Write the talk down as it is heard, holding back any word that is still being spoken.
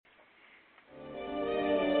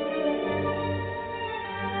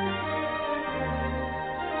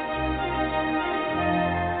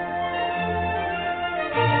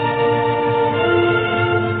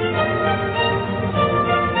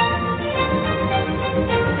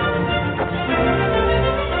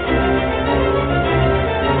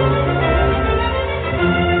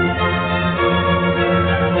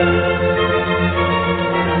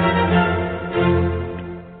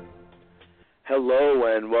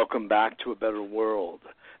welcome back to A Better World.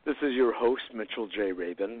 This is your host, Mitchell J.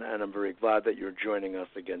 Rabin, and I'm very glad that you're joining us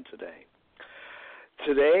again today.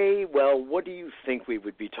 Today, well, what do you think we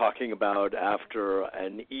would be talking about after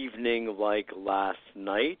an evening like last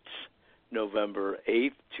night, November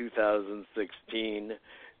 8th, 2016,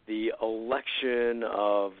 the election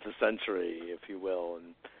of the century, if you will,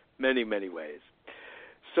 in many, many ways.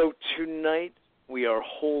 So tonight, we are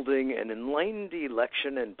holding an Enlightened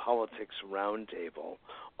Election and Politics Roundtable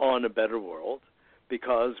on A Better World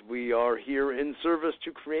because we are here in service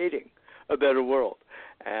to creating a better world.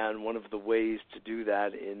 And one of the ways to do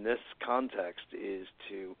that in this context is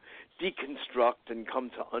to deconstruct and come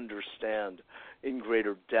to understand in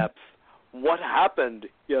greater depth what happened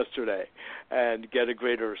yesterday and get a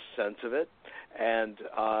greater sense of it and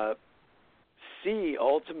see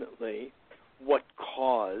ultimately what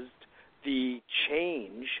caused the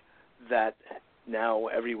change that now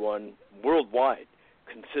everyone worldwide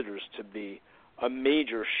considers to be a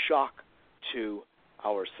major shock to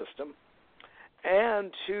our system,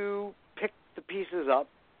 and to pick the pieces up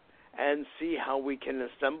and see how we can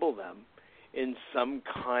assemble them in some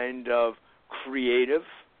kind of creative,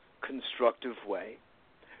 constructive way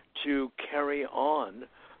to carry on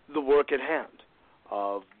the work at hand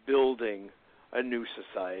of building a new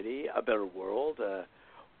society, a better world, a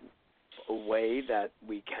way that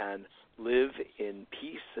we can live in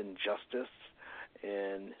peace and justice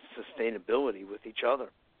and sustainability with each other,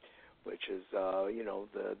 which is,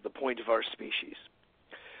 the point of our species.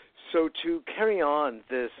 So to carry on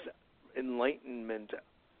this Enlightenment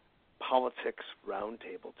Politics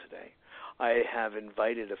Roundtable today, I have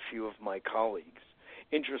invited a few of my colleagues,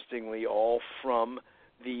 interestingly all from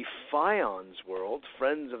the FIONS world,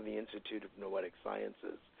 Friends of the Institute of Noetic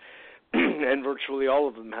Sciences, and virtually all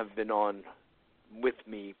of them have been on with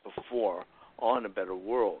me before on A Better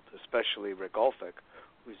World, especially Rick Ulfick,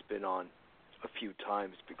 who's been on a few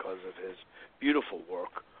times because of his beautiful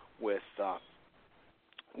work with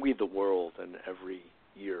We the World, and every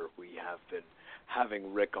year we have been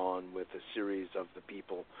having Rick on with a series of the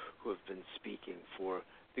people who have been speaking for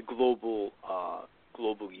the Global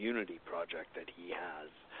Unity project that he has,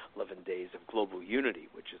 11 Days of Global Unity,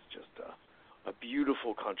 which is just a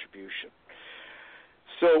beautiful contribution.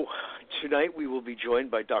 So tonight we will be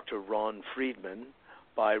joined by Dr. Ron Friedman,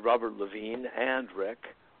 by Robert Levine and Rick,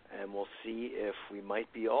 and we'll see if we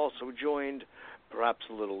might be also joined, perhaps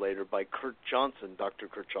a little later, by Kurt Johnson. Dr.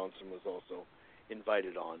 Kurt Johnson was also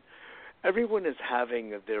invited on. Everyone is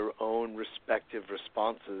having their own respective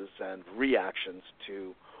responses and reactions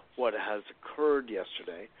to what has occurred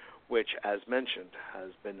yesterday, which, as mentioned,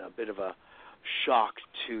 has been a bit of a shock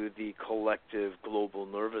to the collective global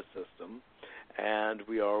nervous system, and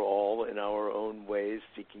we are all in our own ways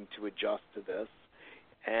seeking to adjust to this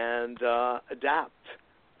and adapt.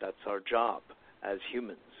 That's our job as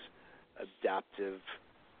humans, adaptive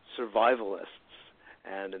survivalists,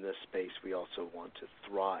 and in this space we also want to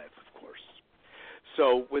thrive, of course.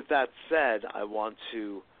 So with that said, I want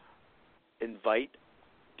to invite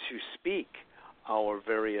to speak our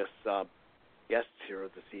various guests here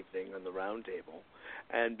this evening on the roundtable,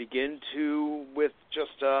 and begin with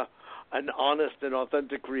just an honest and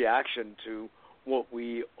authentic reaction to what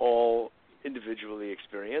we all individually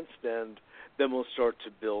experienced, and then we'll start to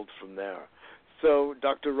build from there. So,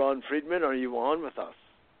 Dr. Ron Friedman, are you on with us?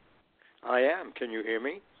 I am. Can you hear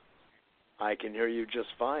me? I can hear you just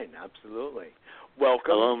fine, absolutely. Welcome.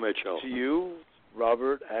 Hello, Mitchell. To you,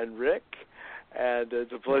 Robert and Rick, and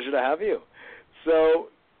it's a pleasure to have you. So,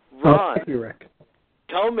 Ron, thank you, Rick.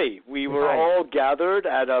 Tell me, we were all gathered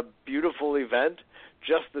at a beautiful event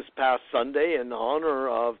just this past Sunday in honor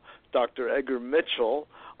of Dr. Edgar Mitchell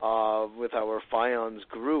with our FIONS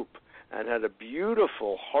group, and had a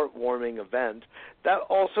beautiful, heartwarming event that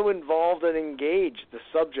also involved and engaged the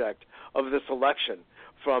subject of this election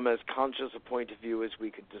from as conscious a point of view as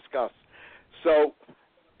we could discuss. So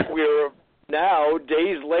we're now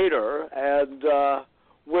days later, and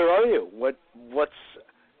where are you? What's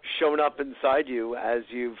shown up inside you as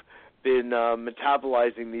you've been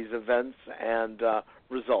metabolizing these events and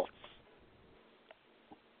results?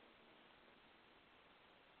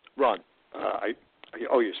 Ron.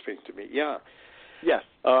 You speak to me. Yeah. Yes.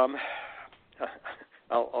 I'll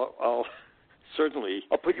certainly.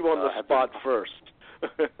 I'll put you on the spot first.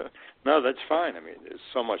 No, that's fine. I mean, there's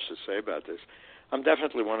so much to say about this. I'm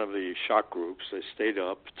definitely one of the shock groups. I stayed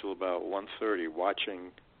up till about 1:30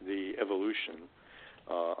 watching the evolution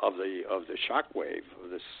of the shock wave of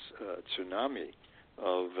this tsunami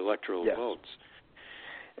of electoral votes.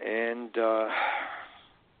 And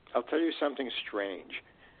I'll tell you something strange.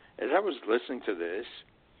 As I was listening to this,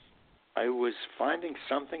 I was finding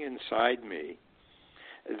something inside me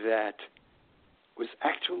that was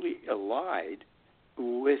actually allied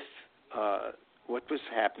with what was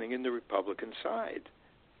happening in the Republican side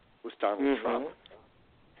with Donald Trump.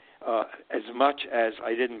 As much as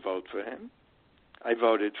I didn't vote for him, I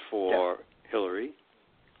voted for Hillary.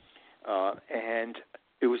 And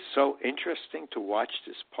it was so interesting to watch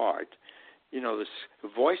this part. This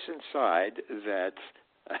voice inside that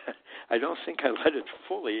I don't think I let it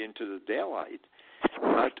fully into the daylight,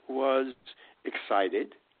 but was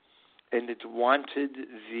excited, and it wanted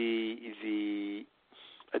the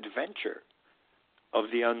adventure of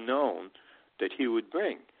the unknown that he would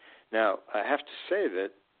bring. Now, I have to say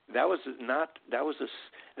that was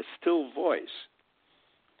a still voice.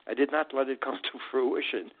 I did not let it come to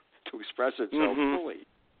fruition to express itself fully,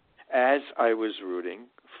 as I was rooting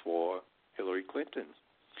for Hillary Clinton.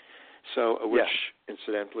 So, which,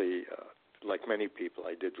 incidentally, like many people,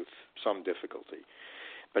 I did with some difficulty.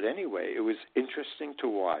 But anyway, it was interesting to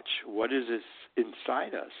watch what is this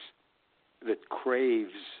inside us that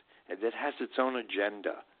craves, and that has its own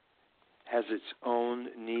agenda, has its own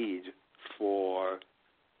need for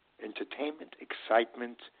entertainment,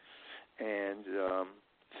 excitement, and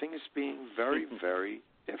things being very, very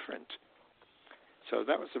different. So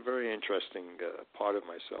that was a very interesting part of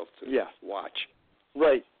myself to watch.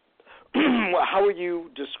 Right. How would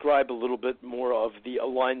you describe a little bit more of the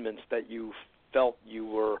alignments that you felt you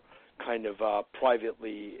were kind of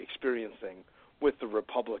privately experiencing with the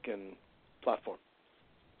Republican platform?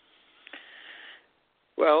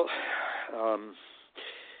 Well,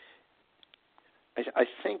 I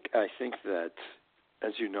think that,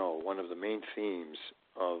 as you know, one of the main themes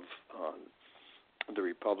of the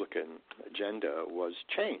Republican agenda was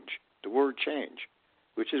change, the word change,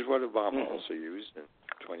 which is what Obama also used in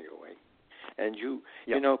 2008. And you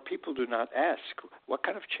know, people do not ask, what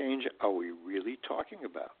kind of change are we really talking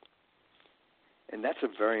about? And that's a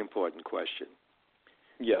very important question.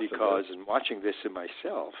 Yes, because in watching this in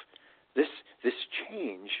myself, this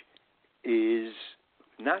change is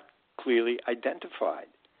not clearly identified.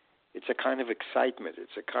 It's a kind of excitement.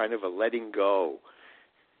 It's a kind of a letting go.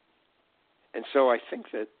 And so I think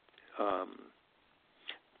that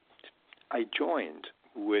I joined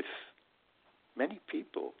with many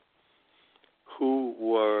people who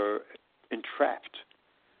were entrapped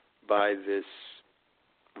by this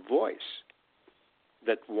voice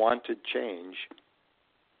that wanted change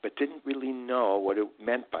but didn't really know what it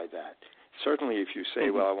meant by that. Certainly if you say,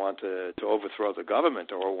 well, I want to overthrow the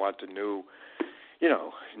government, or I want a new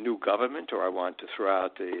government, or I want to throw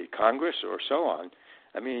out the Congress, or so on,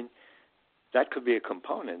 I mean, that could be a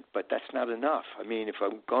component, but that's not enough. I mean, if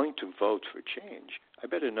I'm going to vote for change, I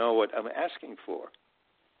better know what I'm asking for.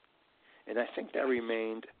 And I think that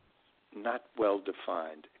remained not well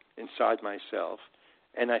defined inside myself,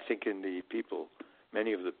 and I think in the people,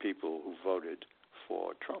 many of the people who voted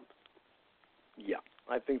for Trump. Yeah,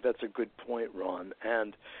 I think that's a good point, Ron.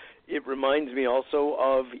 And it reminds me also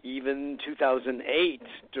of even 2008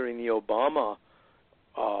 during the Obama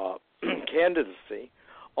candidacy.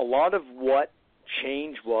 A lot of what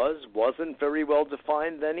change wasn't very well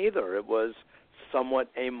defined then either. It was somewhat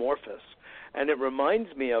amorphous. And it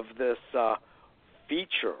reminds me of this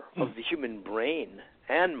feature of the human brain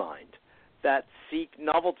and mind that seek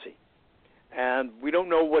novelty. And we don't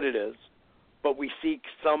know what it is, but we seek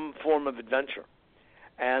some form of adventure.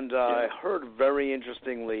 And I heard very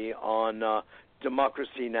interestingly on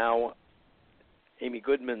Democracy Now! Amy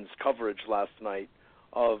Goodman's coverage last night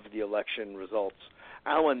of the election results.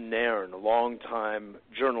 Alan Nairn, a longtime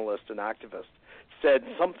journalist and activist, said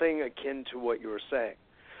something akin to what you were saying,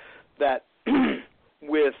 that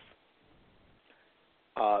with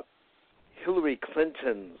Hillary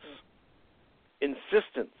Clinton's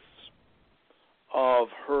insistence of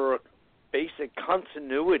her basic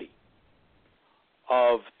continuity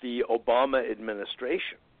of the Obama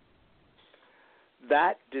administration,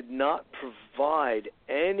 that did not provide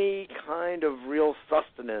any kind of real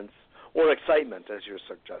sustenance or excitement, as you're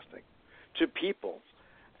suggesting, to people.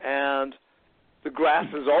 And the grass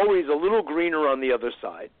is always a little greener on the other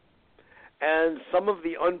side. And some of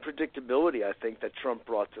the unpredictability, I think, that Trump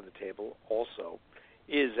brought to the table also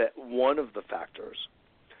is one of the factors.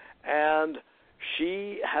 And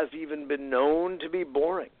she has even been known to be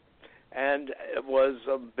boring. And it was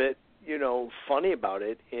a bit, funny about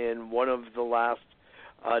it in one of the last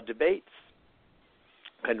debates,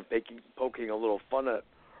 kind of poking a little fun at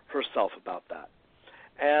herself about that.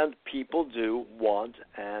 And people do want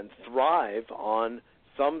and thrive on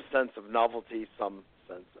some sense of novelty, some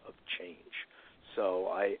sense of change. So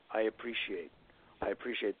I appreciate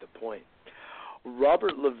the point.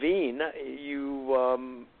 Robert Levine,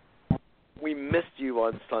 we missed you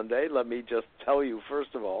on Sunday. Let me just tell you,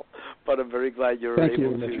 first of all, but I'm very glad you're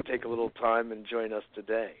able to take a little time and join us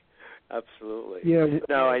today. Absolutely. Yeah.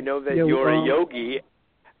 Now, I know that you're a yogi,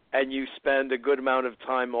 and you spend a good amount of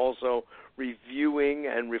time also reviewing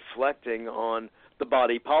and reflecting on the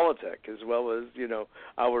body politic, as well as,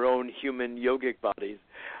 our own human yogic bodies.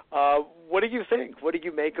 What do you think? What did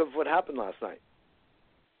you make of what happened last night?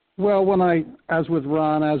 Well, as with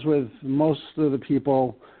Ron, as with most of the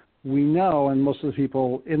people we know and most of the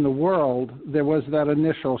people in the world, there was that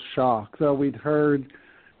initial shock. Though we'd heard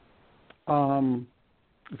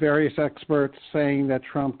various experts saying that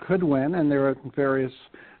Trump could win, and there were various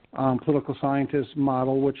political scientists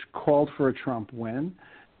model which called for a Trump win.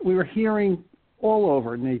 We were hearing all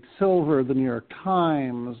over, Nate Silver, the New York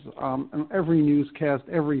Times, every newscast,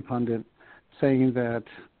 every pundit saying that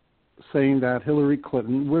Hillary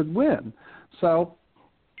Clinton would win. So,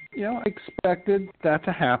 I expected that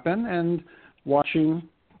to happen, and watching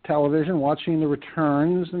television, watching the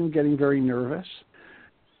returns and getting very nervous,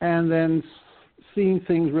 and then seeing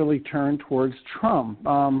things really turn towards Trump.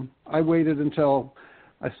 I waited until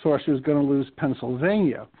I saw she was going to lose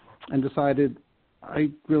Pennsylvania and decided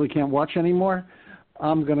I really can't watch anymore.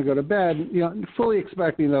 I'm going to go to bed, fully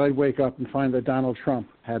expecting that I'd wake up and find that Donald Trump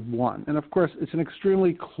had won. And, of course, it's an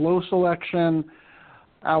extremely close election.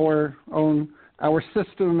 Our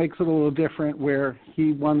system makes it a little different, where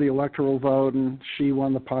he won the electoral vote and she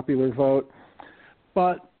won the popular vote.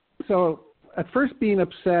 But so at first being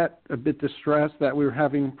upset, a bit distressed that we were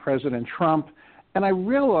having President Trump, and I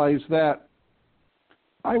realized that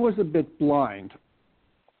I was a bit blind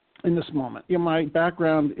in this moment. My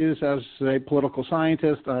background is as a political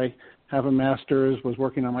scientist. I have a master's, was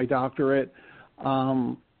working on my doctorate.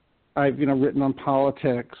 I've written on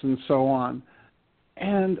politics and so on.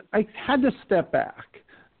 And I had to step back.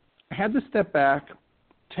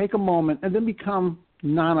 Take a moment, and then become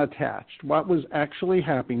non-attached. What was actually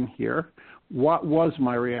happening here? What was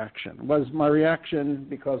my reaction? Was my reaction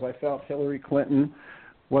because I felt Hillary Clinton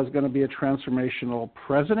was going to be a transformational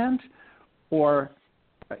president, or,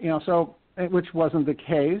 which wasn't the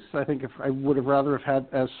case. I think if I would have rather have had,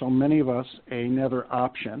 as so many of us, another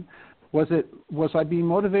option. Was I being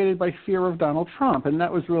motivated by fear of Donald Trump? And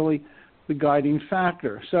that was really the guiding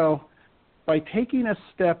factor. So by taking a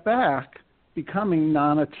step back, becoming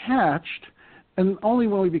non-attached, and only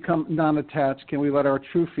when we become non-attached can we let our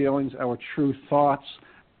true feelings, our true thoughts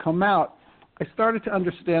come out. I started to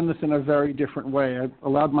understand this in a very different way. I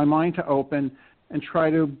allowed my mind to open and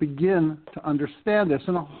try to begin to understand this,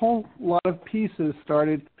 and a whole lot of pieces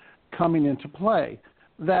started coming into play.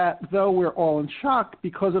 That though we're all in shock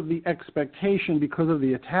because of the expectation, because of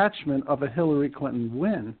the attachment of a Hillary Clinton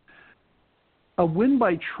win, a win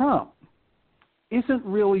by Trump isn't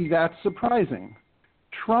really that surprising.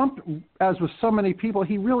 Trump, as with so many people,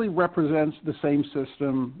 he really represents the same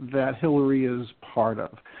system that Hillary is part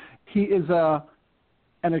of. He is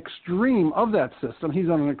an extreme of that system. He's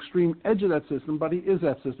on an extreme edge of that system, but he is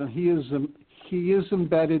that system. He is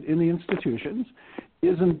embedded in the institutions, he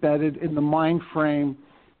is embedded in the mind frame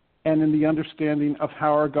and in the understanding of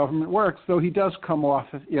how our government works. So he does come off,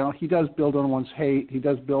 he does build on one's hate, he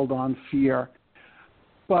does build on fear.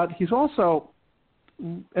 But he's also,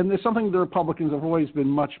 and there's something the Republicans have always been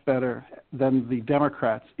much better than the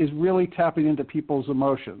Democrats, is really tapping into people's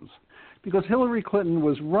emotions. Because Hillary Clinton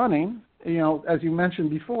was running, as you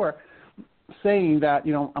mentioned before, saying that,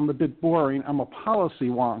 I'm a bit boring, I'm a policy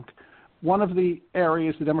wonk. One of the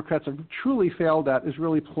areas the Democrats have truly failed at is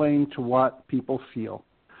really playing to what people feel.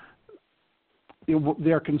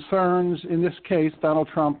 Their concerns, in this case, Donald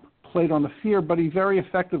Trump played on the fear, but he very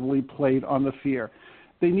effectively played on the fear.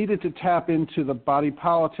 They needed to tap into the body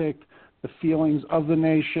politic, the feelings of the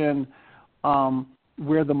nation,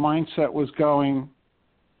 where the mindset was going,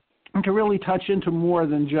 and to really touch into more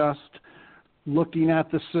than just looking at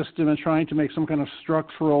the system and trying to make some kind of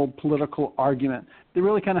structural political argument. They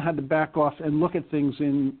really kind of had to back off and look at things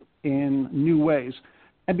in new ways.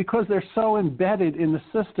 And because they're so embedded in the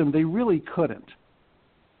system, they really couldn't.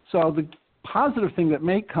 So the positive thing that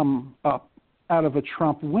may come up out of a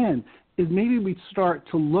Trump win is maybe we'd start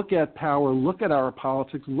to look at power, look at our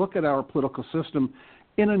politics, look at our political system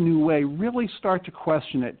in a new way, really start to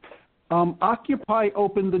question it. Occupy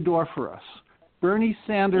opened the door for us. Bernie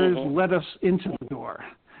Sanders let us into the door.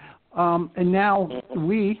 And now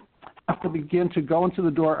we have to begin to go into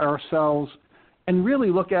the door ourselves and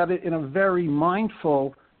really look at it in a very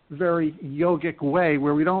mindful, very yogic way,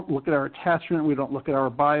 where we don't look at our attachment, we don't look at our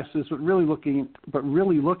biases, but really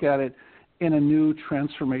look at it in a new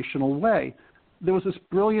transformational way. there was this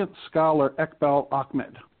brilliant scholar, Ekbal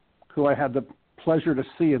Ahmed, who I had the pleasure to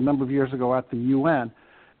see a number of years ago at the UN.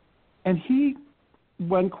 And he,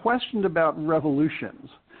 when questioned about revolutions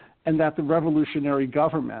and that the revolutionary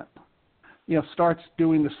government, starts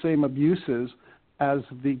doing the same abuses as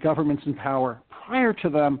the governments in power prior to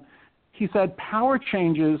them, he said power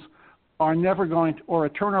changes are never going to, or a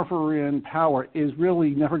turnover in power is really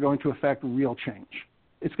never going to affect real change.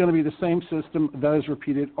 It's going to be the same system that is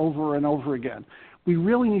repeated over and over again. We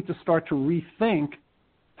really need to start to rethink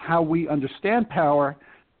how we understand power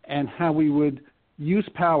and how we would use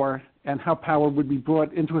power and how power would be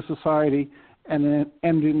brought into a society and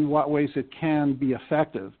in what ways it can be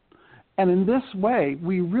effective. And in this way,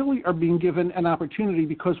 we really are being given an opportunity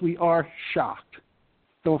because we are shocked.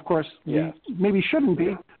 So, of course, we maybe shouldn't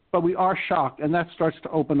be, but we are shocked, and that starts to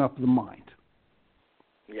open up the mind.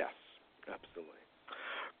 Yes, absolutely.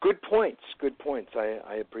 Good points.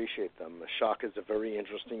 I appreciate them. The shock is a very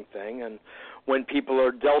interesting thing, and when people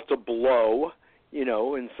are dealt a blow,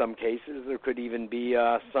 in some cases there could even be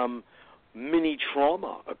some mini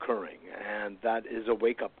trauma occurring, and that is a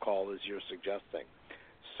wake-up call, as you're suggesting.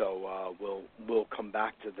 So we'll come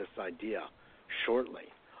back to this idea shortly.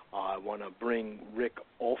 I want to bring Rick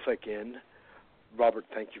Olphick in. Robert,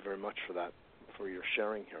 thank you very much for that, for your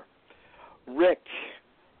sharing here. Rick,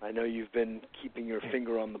 I know you've been keeping your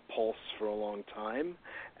finger on the pulse for a long time,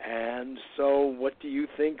 and so what do you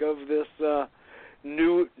think of this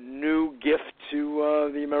new gift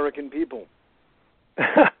to the American people?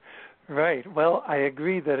 Right. Well, I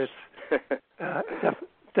agree that it's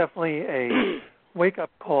definitely a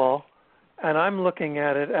wake-up call, and I'm looking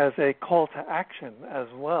at it as a call to action as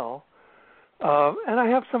well. And I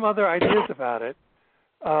have some other ideas about it.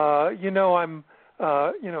 I'm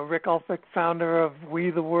Rick Olphick, founder of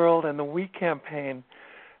We the World and the We campaign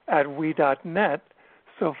at we.net.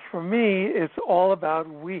 So for me, it's all about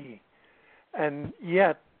we. And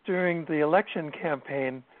yet, during the election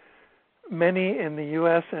campaign, many in the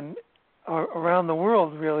U.S. and around the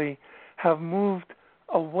world really have moved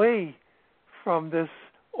away from this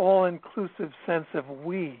all-inclusive sense of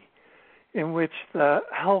we, in which the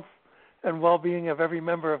health and well-being of every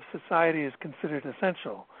member of society is considered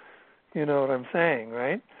essential. You know what I'm saying,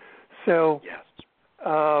 right? So, yes.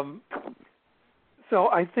 So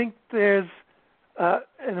I think there's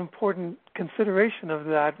an important consideration of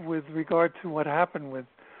that with regard to what happened with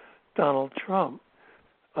Donald Trump.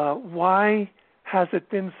 Why has it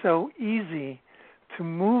been so easy to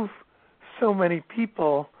move so many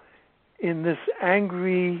people in this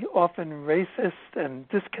angry, often racist and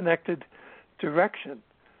disconnected direction?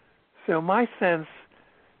 So my sense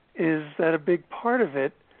is that a big part of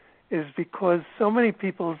it is because so many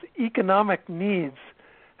people's economic needs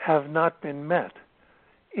have not been met.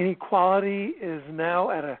 Inequality is now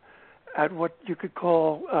at what you could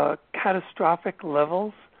call catastrophic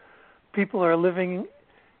levels. People are living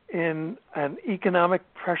in an economic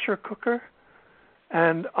pressure cooker,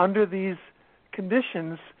 and under these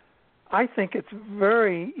conditions, I think it's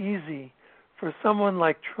very easy for someone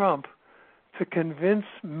like Trump to convince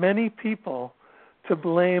many people to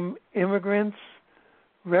blame immigrants,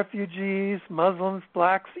 refugees, Muslims,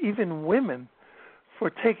 blacks, even women for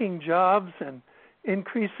taking jobs and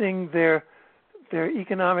increasing their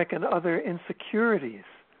economic and other insecurities.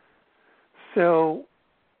 So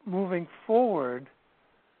moving forward,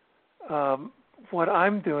 what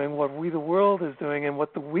I'm doing, what We the World is doing, and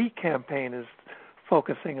what the We campaign is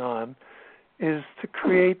focusing on is to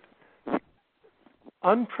create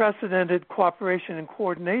unprecedented cooperation and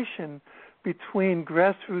coordination between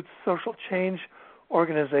grassroots social change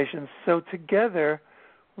organizations, so together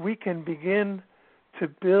we can begin to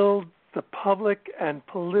build the public and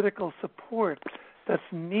political support that's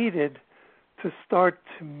needed to start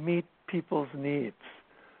to meet people's needs.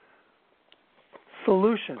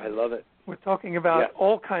 Solutions. I love it. We're talking about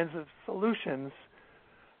all kinds of solutions,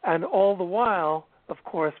 and all the while, of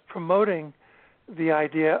course, promoting the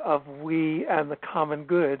idea of we and the common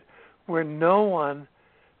good, where no one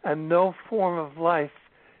and no form of life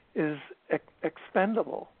is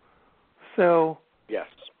expendable. So,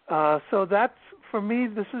 so that's, for me,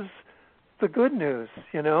 this is the good news,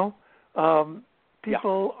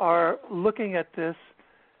 People are looking at this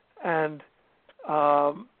and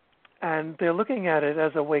they're looking at it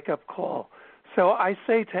as a wake-up call. So I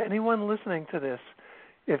say to anyone listening to this,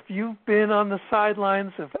 if you've been on the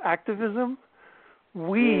sidelines of activism,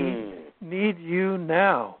 we need you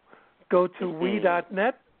now. Go to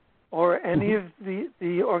we.net or any of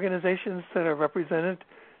the organizations that are represented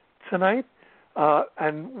tonight,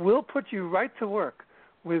 and we'll put you right to work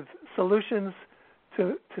with solutions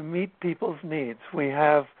to meet people's needs. We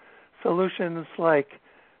have solutions like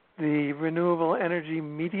the renewable energy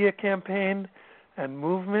media campaign and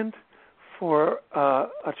movement for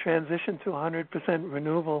a transition to 100%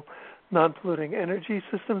 renewable, non-polluting energy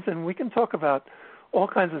systems, and we can talk about all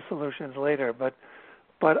kinds of solutions later. But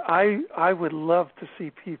I would love to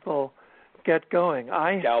see people get going.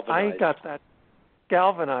 I got that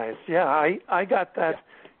galvanized. Yeah, I got that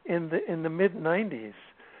in the mid '90s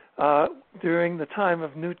during the time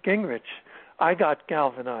of Newt Gingrich. I got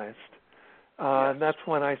galvanized, and that's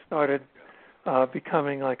when I started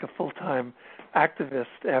becoming like a full-time activist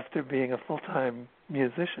after being a full-time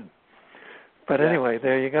musician. But anyway,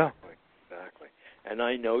 there you go. Exactly. And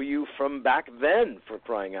I know you from back then, for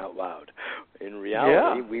crying out loud. In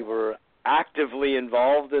reality, we were actively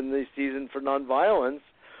involved in the Season for Nonviolence,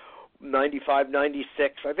 95,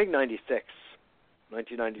 96, I think 96,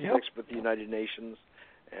 1996 with the United Nations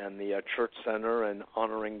and the Church Center and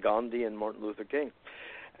honoring Gandhi and Martin Luther King.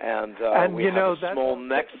 And we have a small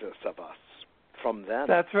nexus of us from then.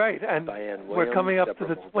 That's right. And we're coming up to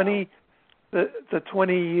the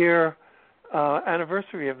 20-year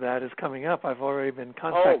anniversary of that is coming up. I've already been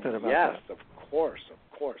contacted about that. Yes, of course.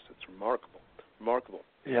 It's remarkable.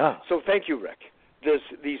 Yeah. So thank you, Rick.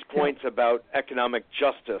 These points about economic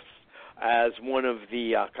justice as one of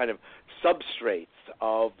the kind of substrates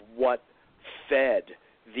of what fed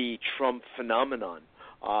the Trump phenomenon,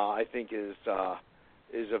 I think is a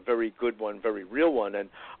very good one, very real one. And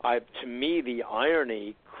to me, the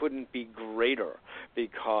irony couldn't be greater,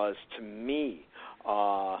 because to me,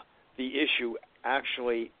 the issue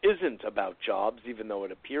actually isn't about jobs, even though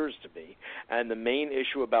it appears to be. And the main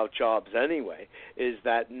issue about jobs anyway is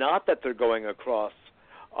that not that they're going across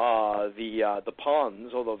the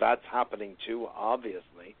ponds, although that's happening too,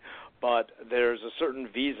 obviously, but there's a certain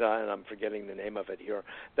visa, and I'm forgetting the name of it here,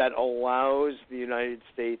 that allows the United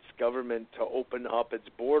States government to open up its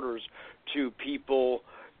borders to people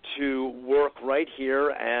to work right here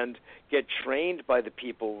and get trained by the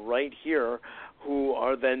people right here, who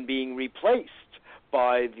are then being replaced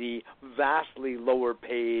by the vastly lower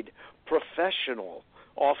paid professional,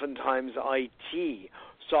 oftentimes IT,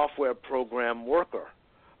 software program worker.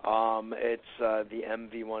 It's the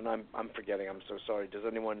MV1. I'm forgetting. I'm so sorry. Does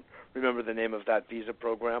anyone remember the name of that visa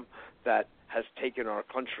program that has taken our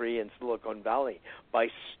country and Silicon Valley by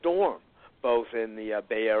storm, both in the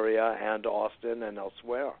Bay Area and Austin and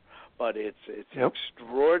elsewhere? But it's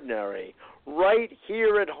extraordinary. Right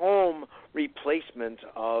here at home, replacement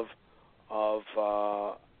of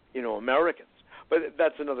Americans. But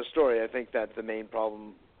that's another story. I think that the main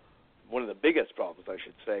problem, one of the biggest problems, I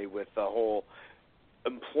should say, with the whole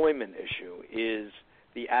employment issue is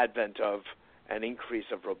the advent of an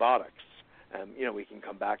increase of robotics. We can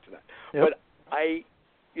come back to that. Yep. But I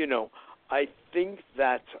think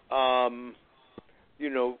that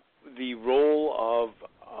the role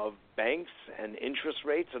of banks and interest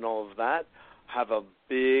rates and all of that have a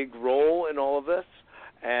big role in all of this.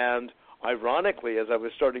 And ironically, as I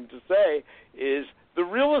was starting to say, is the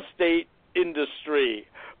real estate industry,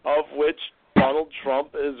 of which Donald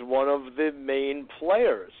Trump is one of the main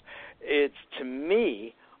players. It's, to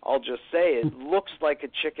me, I'll just say, it looks like a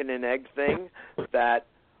chicken and egg thing that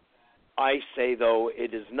I say, though,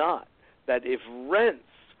 it is not. That if rents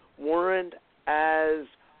weren't as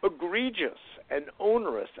egregious and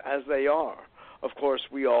onerous as they are, of course,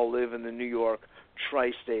 we all live in the New York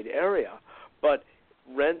tri-state area, but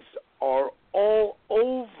rents are all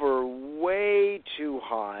over way too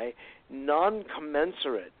high,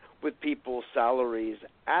 non-commensurate with people's salaries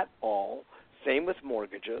at all. Same with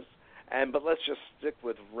mortgages. But let's just stick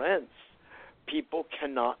with rents. People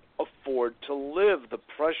cannot afford to live. The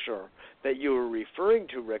pressure that you were referring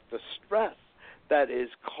to, Rick, the stress that is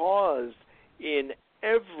caused in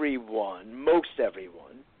everyone, most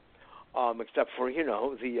everyone, except for,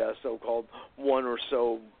 the so-called 1 or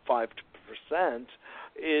so 5%,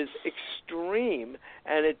 is extreme,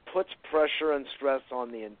 and it puts pressure and stress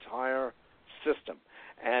on the entire system.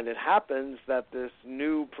 And it happens that this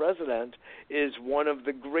new president is one of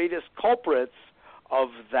the greatest culprits of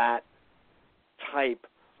that type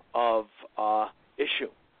of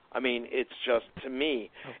issue. I mean, it's just, to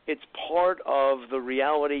me, it's part of the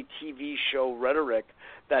reality TV show rhetoric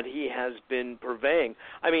that he has been purveying.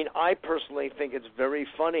 I mean, I personally think it's very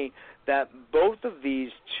funny that both of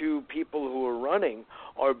these two people who are running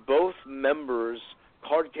are both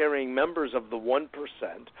card-carrying members of the 1%.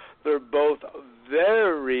 They're both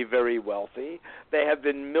very, very wealthy. They have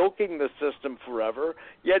been milking the system forever,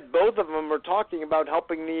 yet both of them are talking about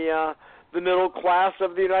helping the middle class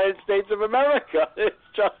of the United States of America. It's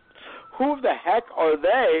just, who the heck are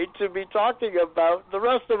they to be talking about the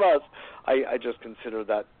rest of us? I just consider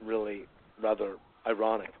that really rather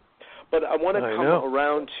ironic. But I want to come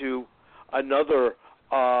around to another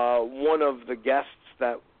one of the guests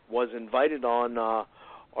that was invited on,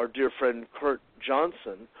 our dear friend Kurt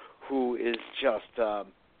Johnson, who is just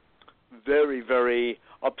very, very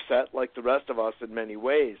upset, like the rest of us in many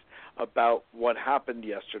ways, about what happened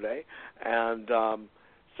yesterday, and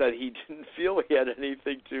said he didn't feel he had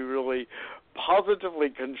anything to really positively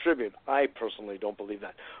contribute. I personally don't believe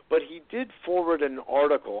that. But he did forward an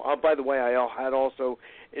article. By the way, I had also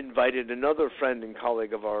invited another friend and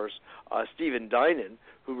colleague of ours, Stephen Dinan,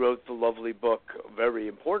 who wrote the lovely book, very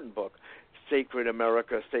important book, Sacred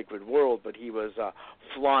America, Sacred World, but he was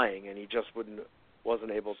flying and he just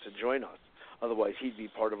wasn't able to join us. Otherwise, he'd be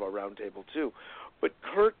part of our roundtable too. But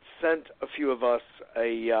Kurt sent a few of us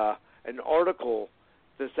an article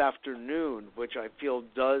this afternoon, which I feel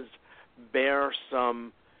does bear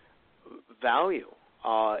some value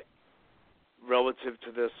relative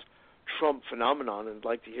to this Trump phenomenon, and I'd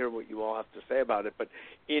like to hear what you all have to say about it. But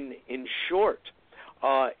in short,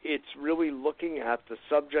 it's really looking at the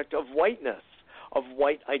subject of whiteness, of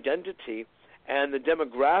white identity, and the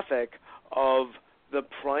demographic of the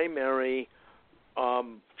primary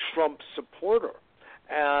Trump supporter.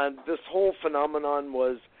 And this whole phenomenon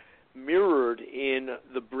was mirrored in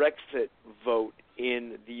the Brexit vote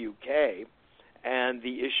in the UK and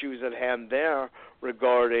the issues at hand there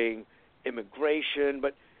regarding immigration.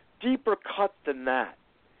 But deeper cut than that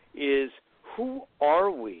is, who are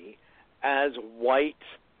we as white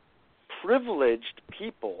privileged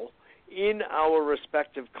people in our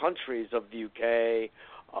respective countries of the UK,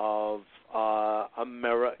 of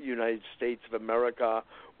United States of America?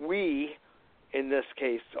 We, in this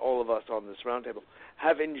case, all of us on this roundtable,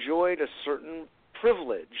 have enjoyed a certain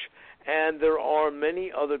privilege, and there are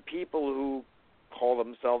many other people who call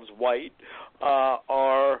themselves white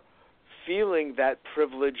are feeling that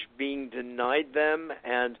privilege being denied them,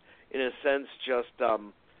 and in a sense just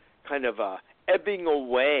kind of ebbing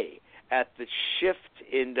away at the shift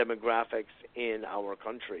in demographics in our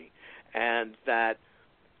country, and that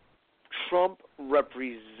Trump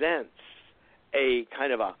represents a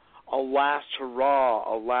kind of a last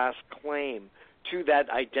hurrah, a last claim to that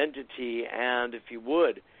identity, and if you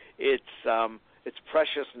would, its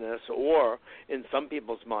preciousness, or in some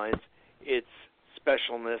people's minds, its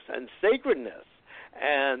specialness and sacredness.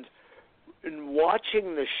 And in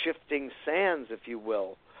watching the shifting sands, if you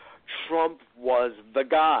will, Trump was the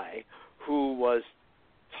guy who was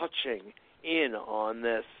touching in on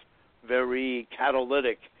this very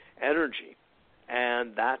catalytic energy,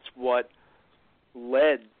 and that's what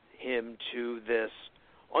led him to this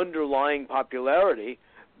underlying popularity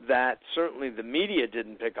that certainly the media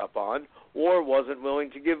didn't pick up on or wasn't willing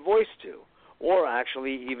to give voice to, or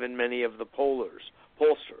actually even many of the pollsters.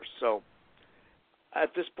 So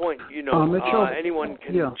at this point, Mitchell, anyone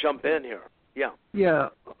can jump in here. Yeah.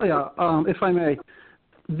 If I may,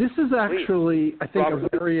 this is actually, I think,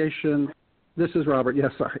 Robert. A variation. This is Robert.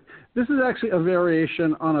 Yes, sorry. This is actually a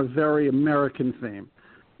variation on a very American theme.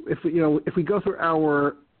 If we go through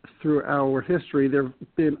our history, there have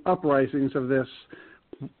been uprisings of this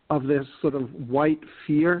sort of white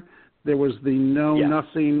fear. There was the Know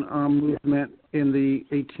Nothing movement in the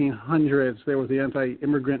 1800s. There was the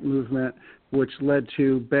anti-immigrant movement, which led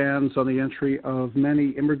to bans on the entry of many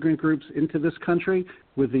immigrant groups into this country,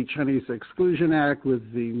 with the Chinese Exclusion Act,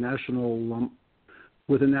 with the National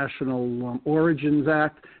Origins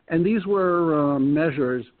Act, and these were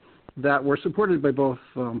measures that were supported by both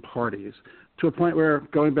parties, to a point where,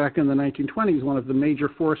 going back in the 1920s, one of the major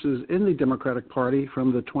forces in the Democratic Party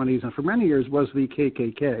from the 20s and for many years was the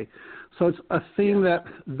KKK. So it's a theme that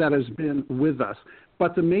has been with us.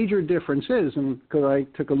 But the major difference is, and because I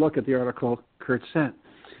took a look at the article Kurt sent,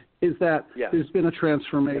 is that there's been a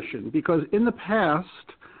transformation. Because in the past,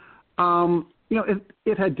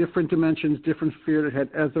 it had different dimensions, different fear, it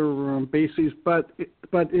had other bases, but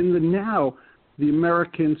in the now, the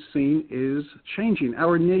American scene is changing.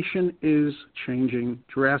 Our nation is changing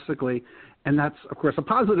drastically, and that's, of course, a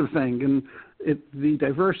positive thing. And the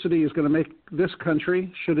diversity is going to make this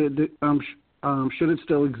country, should it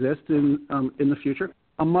still exist in the future,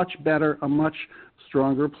 a much better, a much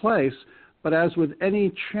stronger place. But as with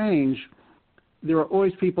any change, there are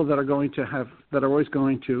always people that are always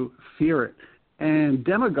going to fear it, and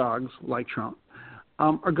demagogues like Trump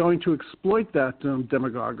are going to exploit that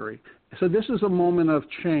demagoguery. So this is a moment of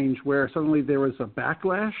change where suddenly there was a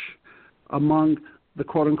backlash among the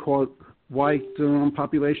quote-unquote white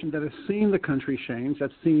population that has seen the country change,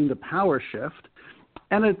 that's seen the power shift,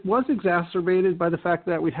 And it was exacerbated by the fact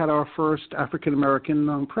that we had our first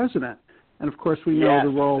African-American president. And, of course, we know the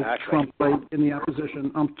role Trump played in the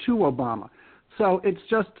opposition to Obama. So it's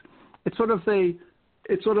sort of a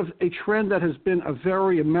trend that has been a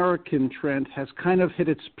very American trend, has kind of hit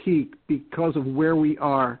its peak because of where we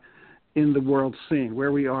are in the world scene,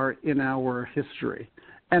 where we are in our history.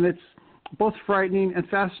 And it's both frightening and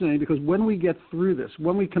fascinating because when we get through this,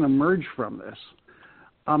 when we can emerge from this,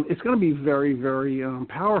 it's going to be very, very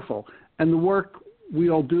powerful. And the work we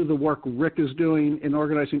all do, the work Rick is doing in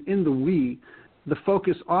organizing in the we, the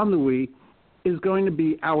focus on the we, is going to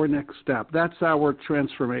be our next step. That's our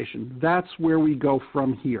transformation. That's where we go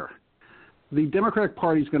from here. The Democratic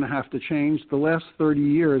Party is going to have to change. The last 30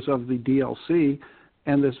 years of the DLC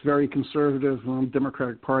and this very conservative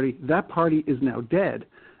Democratic Party, that party is now dead.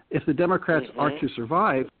 If the Democrats are to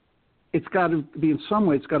survive, it's got to be, in some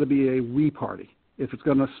way, it's got to be a we party. If it's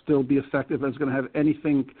going to still be effective, it's going to have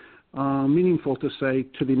anything meaningful to say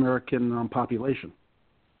to the American population.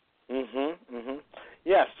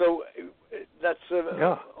 Yeah, so that's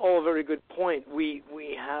all a very good point. We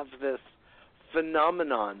have this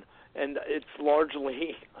phenomenon, and it's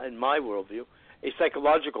largely, in my worldview, a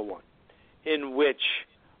psychological one, in which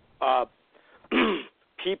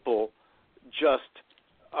people just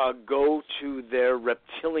go to their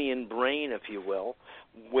reptilian brain, if you will,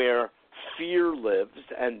 where fear lives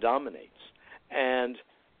and dominates. And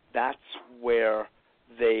that's where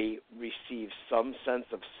they receive some sense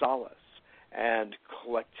of solace and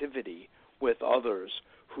collectivity with others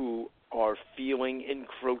who are feeling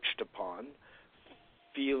encroached upon,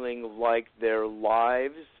 feeling like their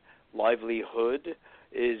livelihood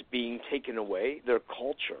is being taken away, their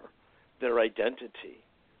culture, their identity,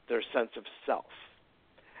 their sense of self.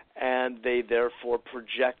 And they therefore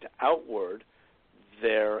project outward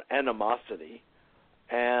their animosity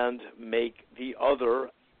and make the other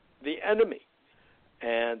the enemy.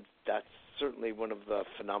 And that's certainly one of the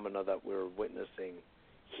phenomena that we're witnessing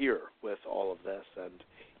here with all of this. And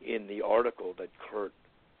in the article that Kurt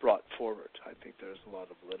brought forward, I think there's a lot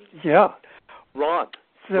of validity. Yeah. Ron.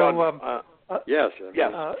 Yes.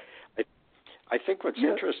 Yes. I think what's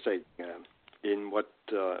interesting in what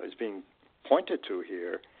is being pointed to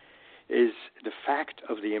here is the fact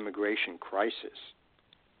of the immigration crisis.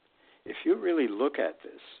 If you really look at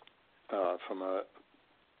this from a,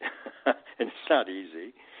 and it's not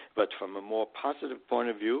easy, but from a more positive point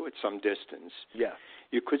of view at some distance,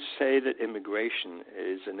 you could say that immigration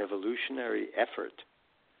is an evolutionary effort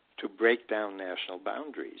to break down national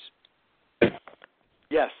boundaries.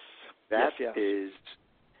 Yes. That is,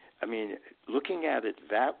 I mean, looking at it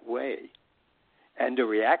that way, and the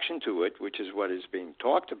reaction to it, which is what is being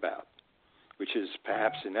talked about, which is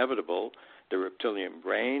perhaps inevitable, the reptilian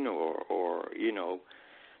brain or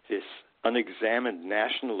this unexamined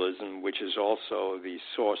nationalism, which is also the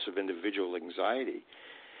source of individual anxiety.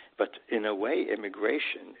 But in a way,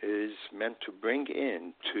 immigration is meant to bring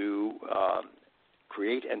in, to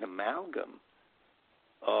create an amalgam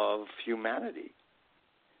of humanity.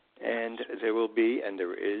 And there will be, and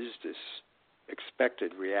there is, this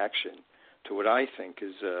expected reaction to what I think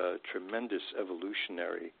is a tremendous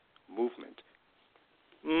evolutionary movement.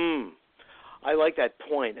 I like that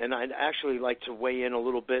point, and I'd actually like to weigh in a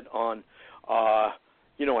little bit on,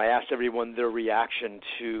 I asked everyone their reaction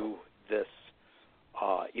to this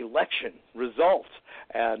election result,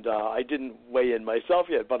 and I didn't weigh in myself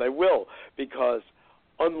yet, but I will, because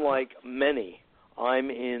unlike many,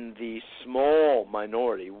 I'm in the small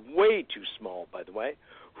minority, way too small, by the way,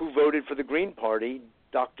 who voted for the Green Party,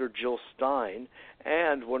 Dr. Jill Stein,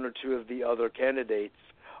 and one or two of the other candidates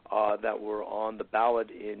that were on the ballot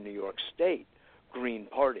in New York State, Green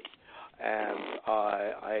Party. And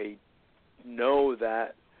I know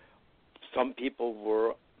that some people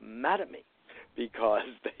were mad at me because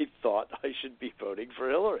they thought I should be voting for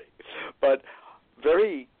Hillary. But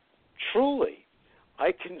very truly,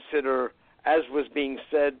 I consider, as was being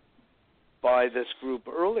said by this group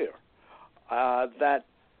earlier, that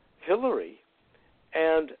Hillary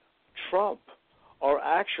and Trump are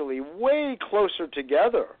actually way closer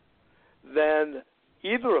together than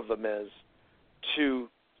either of them is to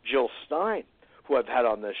Jill Stein, who I've had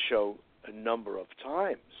on this show a number of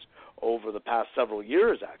times over the past several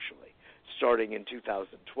years, actually, starting in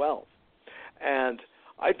 2012. And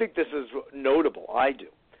I think this is notable, I do,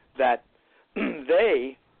 that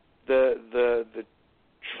they, the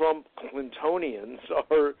Trump Clintonians,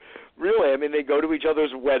 are really, I mean, they go to each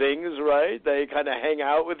other's weddings, right? They kind of hang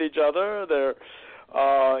out with each other. They're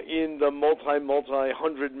in the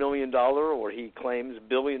multi-$100 million, or he claims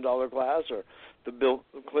billion-dollar class, or the Bill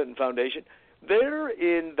Clinton Foundation. They're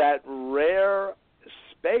in that rare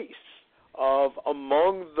base of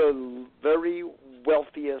among the very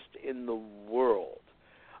wealthiest in the world.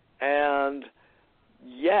 And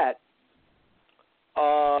yet,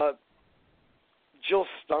 Jill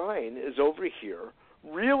Stein is over here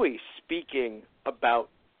really speaking about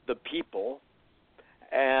the people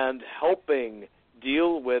and helping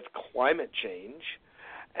deal with climate change.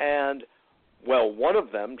 And, well, one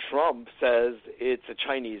of them, Trump, says it's a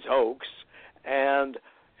Chinese hoax. And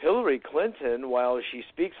Hillary Clinton, while she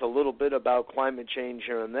speaks a little bit about climate change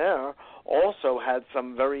here and there, also had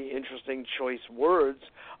some very interesting choice words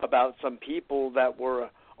about some people that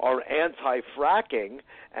are anti-fracking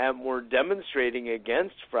and were demonstrating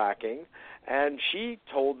against fracking. And she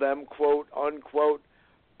told them, quote, unquote,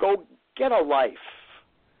 go get a life.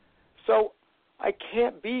 So I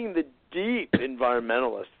can't, being the deep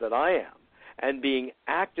environmentalist that I am, and being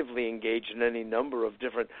actively engaged in any number of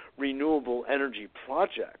different renewable energy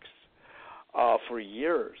projects for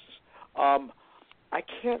years, I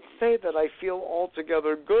can't say that I feel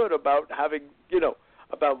altogether good about having,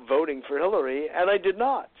 about voting for Hillary, and I did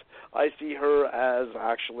not. I see her as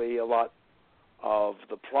actually a lot of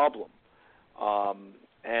the problem.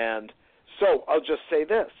 And so I'll just say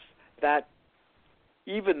this, that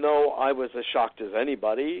even though I was as shocked as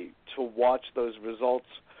anybody to watch those results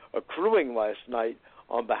accruing last night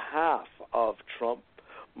on behalf of Trump,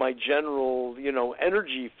 my general,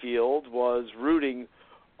 energy field was rooting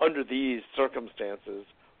under these circumstances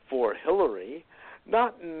for Hillary.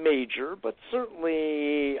 Not major, but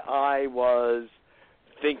certainly I was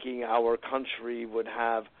thinking our country would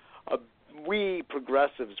have, we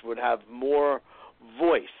progressives would have more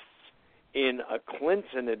voice in a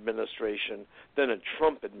Clinton administration than a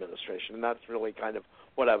Trump administration, and that's really kind of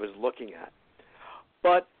what I was looking at.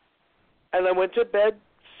 And I went to bed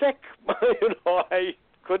sick. I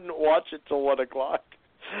couldn't watch it till 1 o'clock,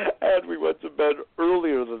 and we went to bed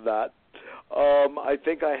earlier than that. I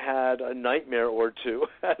think I had a nightmare or two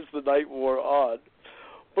as the night wore on.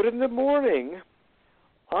 But in the morning,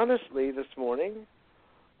 honestly, this morning,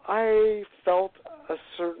 I felt a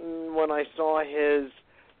certain, when I saw his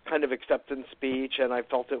kind of acceptance speech, and I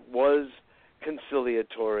felt it was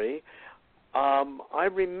conciliatory, I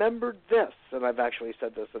remembered this, and I've actually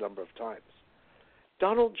said this a number of times.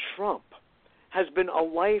 Donald Trump has been a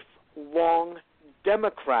lifelong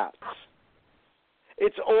Democrat.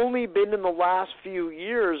 It's only been in the last few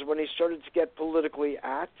years, when he started to get politically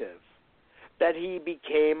active, that he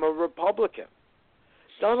became a Republican.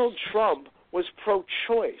 Donald Trump was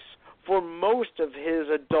pro-choice for most of his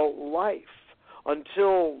adult life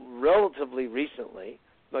until relatively recently,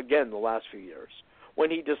 again, the last few years, when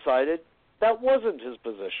he decided that wasn't his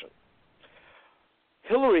position.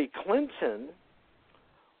 Hillary Clinton,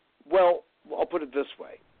 well, I'll put it this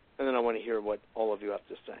way, and then I want to hear what all of you have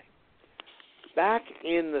to say. Back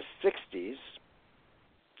in the 60s,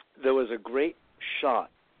 there was a great shot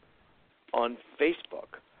on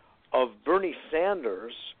Facebook of Bernie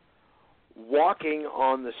Sanders walking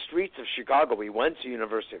on the streets of Chicago. He went to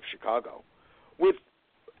University of Chicago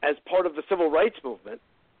as part of the civil rights movement,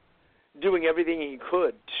 doing everything he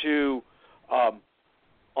could to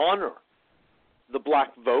honor the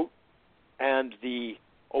black vote and the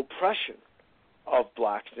oppression of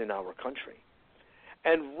blacks in our country.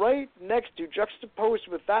 And right next to, juxtaposed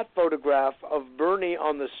with that photograph of Bernie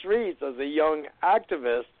on the streets as a young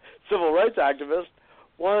activist, civil rights activist,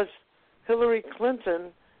 was Hillary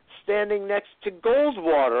Clinton standing next to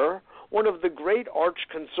Goldwater, one of the great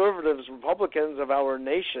arch-conservatives, Republicans of our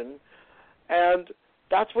nation, and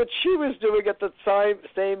that's what she was doing at the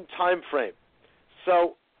same time frame.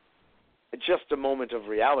 So, just a moment of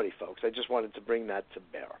reality, folks. I just wanted to bring that to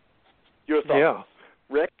bear. Your thoughts, yeah.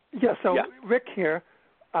 Rick? Yeah. So, yeah. Rick here,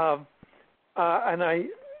 and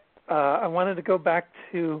I wanted to go back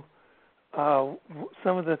to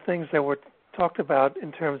some of the things that were talked about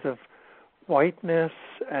in terms of whiteness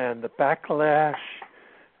and the backlash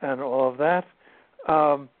and all of that.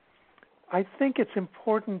 I think it's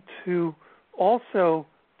important to also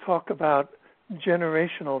talk about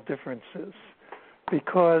generational differences,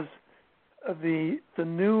 because the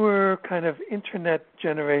newer kind of internet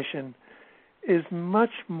generation is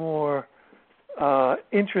much more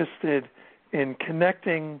interested in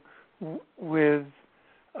connecting with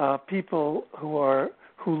people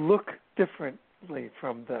who look differently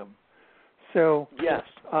from them. So yes,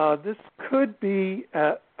 this could be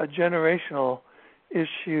a generational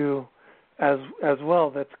issue as well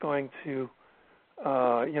that's going to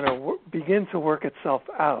begin to work itself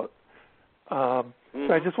out.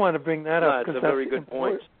 So I just wanted to bring that up, because that's a very good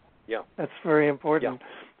point. Yeah, that's very important.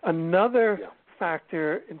 Yeah. Another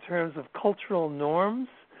factor in terms of cultural norms,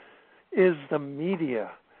 is the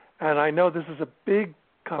media? And I know this is a big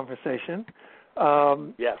conversation,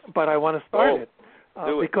 yes. but I want to start it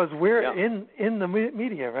because we're yeah. in the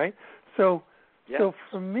media, right? So, yes. so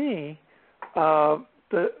for me,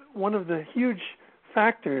 one of the huge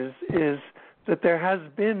factors is that there has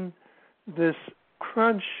been this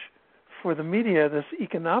crunch for the media, this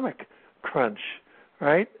economic crunch,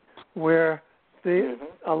 right, where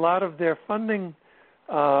a lot of their funding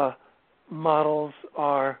models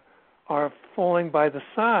are falling by the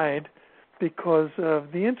side because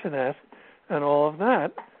of the internet and all of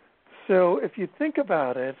that. So if you think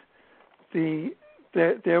about it,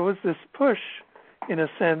 there was this push, in a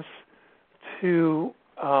sense, to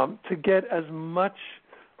get as much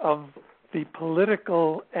of the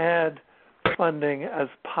political ad funding as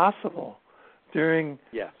possible during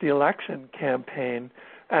the election campaign,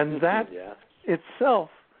 and that itself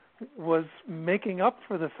was making up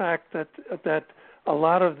for the fact that a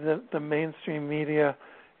lot of the mainstream media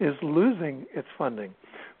is losing its funding.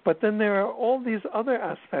 But then there are all these other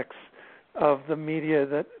aspects of the media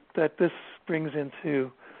that this brings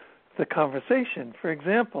into the conversation. For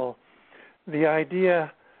example, the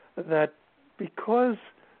idea that because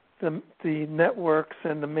the networks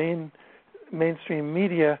and the mainstream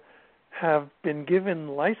media have been given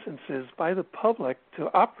licenses by the public to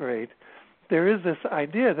operate, there is this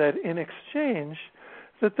idea that in exchange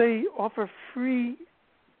that they offer free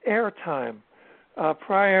airtime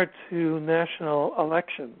prior to national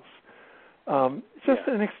elections, just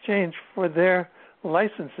in exchange for their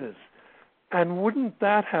licenses. And wouldn't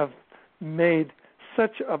that have made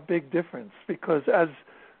such a big difference? Because as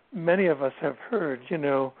many of us have heard,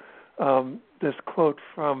 this quote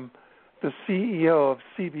from the CEO of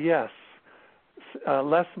CBS,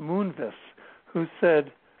 Les Moonves, who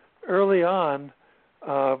said early on,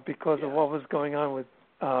 because of what was going on with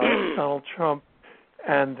Donald Trump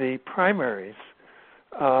and the primaries,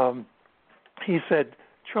 he said,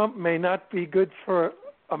 Trump may not be good for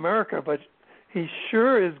America, but he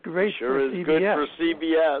sure is great for CBS. Sure is good for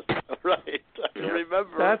CBS. Right. I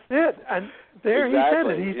remember. That's it. And there he said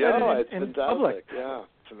it. He said it in public. Yeah.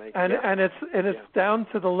 And it's down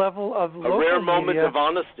to the level of local media. A rare moment of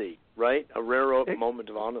honesty, right? A rare moment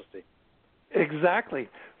of honesty. Exactly.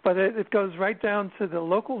 But it goes right down to the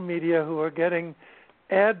local media who are getting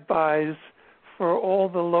ad buys for all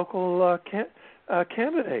the local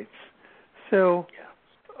candidates. So,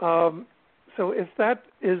 so if that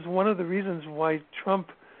is one of the reasons why Trump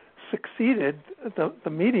succeeded, the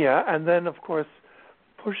media, and then, of course,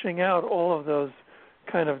 pushing out all of those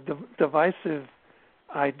kind of divisive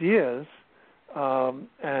ideas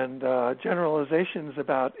and generalizations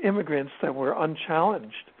about immigrants that were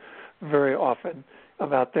unchallenged very often,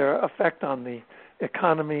 about their effect on the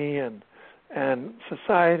economy and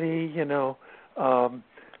society.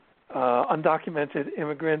 Undocumented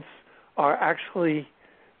immigrants are actually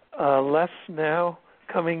less now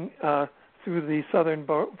coming through the southern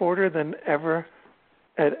border than ever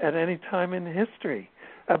at any time in history.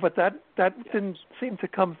 But that didn't seem to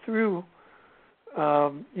come through,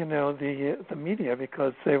 the media,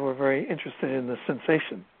 because they were very interested in the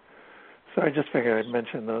sensation. So I just figured I'd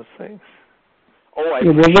mention those things. Oh, I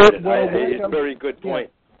appreciate it. It's a very good point.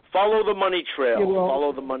 Yeah. Follow the money trail.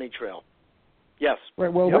 Follow the money trail. Yes.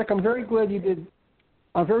 Right. Well, Rick, I'm very glad you did.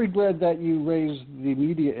 I'm very glad that you raised the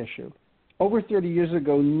media issue. Over 30 years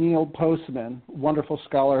ago, Neil Postman, wonderful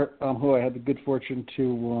scholar who I had the good fortune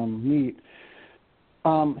to meet,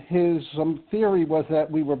 his theory was that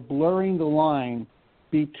we were blurring the line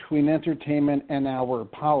between entertainment and our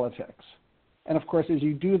politics. And, of course, as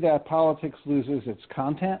you do that, politics loses its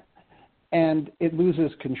content, and it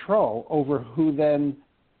loses control over who then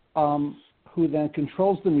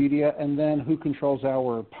controls the media and then who controls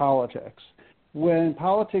our politics. When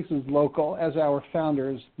politics is local, as our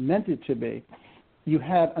founders meant it to be, you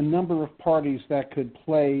had a number of parties that could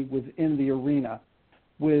play within the arena.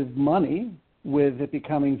 With money, with it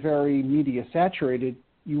becoming very media saturated,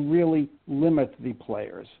 you really limit the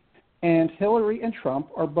players. And Hillary and Trump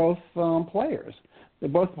are both players. They're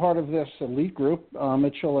both part of this elite group.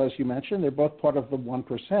 Mitchell, as you mentioned, they're both part of the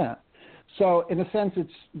 1%. So in a sense, it's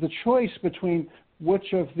the choice between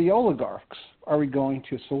which of the oligarchs are we going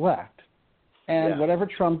to select. And whatever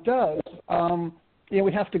Trump does,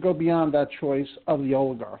 we have to go beyond that choice of the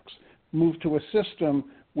oligarchs, move to a system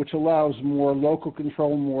which allows more local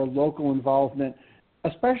control, more local involvement.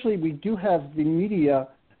 Especially, we do have the media.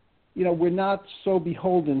 We're not so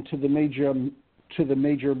beholden to the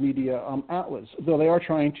major media outlets, though they are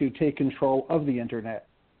trying to take control of the internet.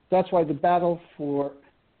 That's why the battle for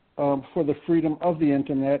the freedom of the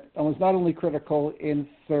internet was not only critical in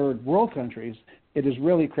third world countries, it is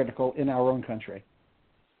really critical in our own country.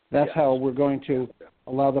 That's how we're going to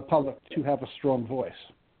allow the public to have a strong voice.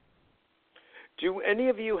 Do any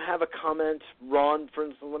of you have a comment, Ron, for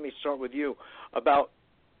instance, let me start with you, about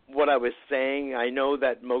what I was saying? I know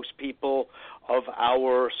that most people of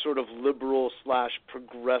our sort of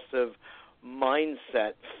liberal/progressive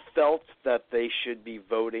mindset felt that they should be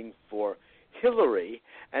voting for Hillary,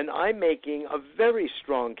 and I'm making a very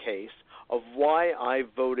strong case of why I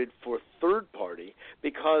voted for third party,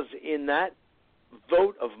 because in that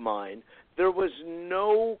vote of mine, there was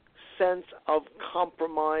no sense of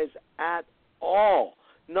compromise at all.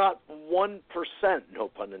 Not 1%, no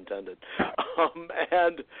pun intended.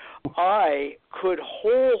 And I could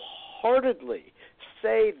wholeheartedly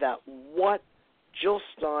say that what Jill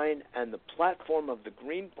Stein and the platform of the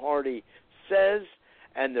Green Party says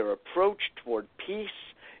and their approach toward peace,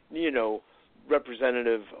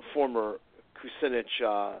 Representative former Kucinich's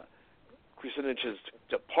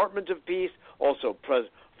Department of Peace, also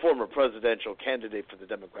former presidential candidate for the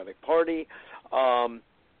Democratic Party,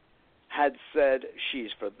 had said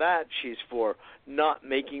she's for that. She's for not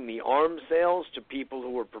making the arms sales to people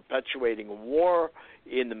who are perpetuating a war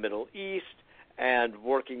in the Middle East and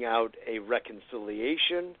working out a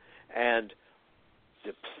reconciliation and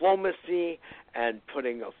diplomacy and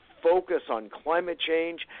putting a focus on climate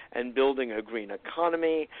change and building a green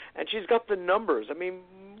economy. And she's got the numbers. I mean,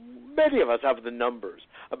 many of us have the numbers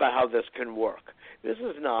about how this can work. This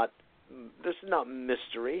is not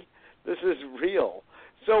mystery. This is real.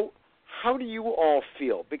 So how do you all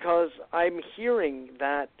feel? Because I'm hearing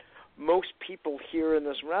that most people here in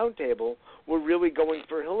this roundtable were really going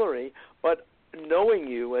for Hillary, but knowing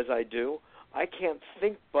you as I do, I can't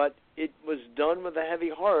think but it was done with a heavy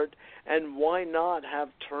heart, and why not have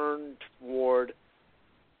turned toward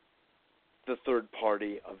the third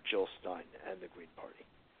party of Jill Stein and the Green Party?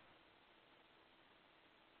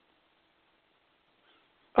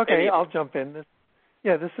 Okay, I'll jump in.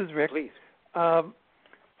 This is Rick. Please.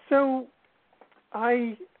 So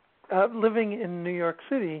I, living in New York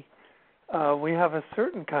City, we have a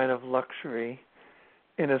certain kind of luxury,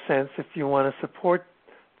 in a sense, if you want to support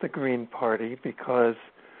the Green Party, because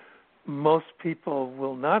most people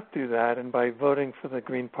will not do that, and by voting for the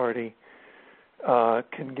Green Party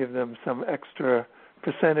can give them some extra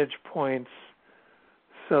percentage points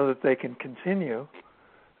so that they can continue.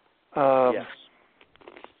 Yes.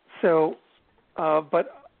 So,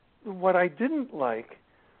 but what I didn't like,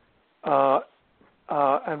 and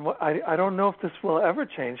I don't know if this will ever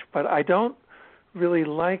change, but I don't really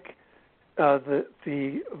like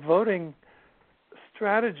the voting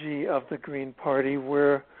strategy of the Green Party,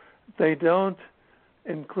 where they don't,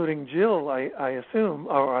 including Jill, I assume,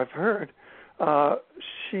 or I've heard,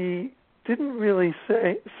 she didn't really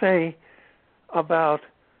say about,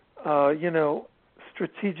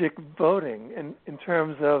 strategic voting in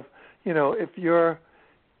terms of, if you're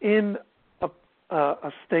in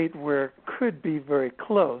a state where it could be very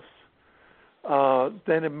close,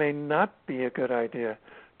 then it may not be a good idea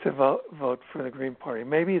to vote for the Green Party.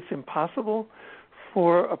 Maybe it's impossible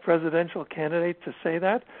for a presidential candidate to say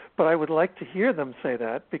that, but I would like to hear them say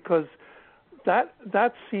that, because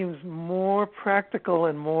that seems more practical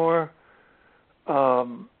and more,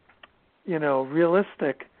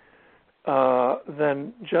 realistic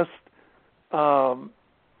than just,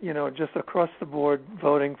 just across the board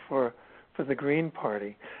voting for the Green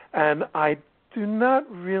Party. And I do not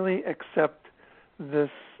really accept this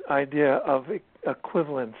idea of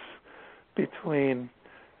equivalence between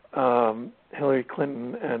Hillary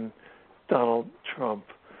Clinton and Donald Trump.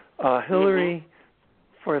 Hillary,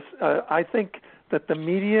 I think that the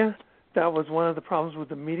media, that was one of the problems with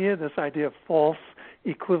the media, this idea of false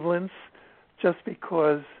equivalence, just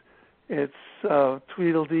because it's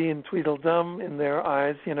Tweedledee and Tweedledum in their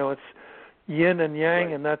eyes. It's yin and yang,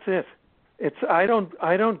 right, and that's it. I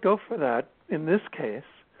don't go for that in this case.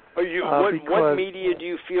 What media do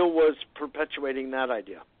you feel was perpetuating that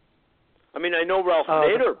idea? I mean, I know Ralph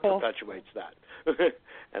Nader perpetuates that,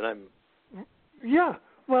 and I'm. Yeah,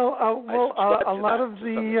 well, a lot of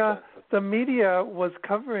the media was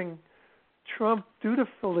covering Trump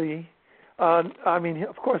dutifully. I mean,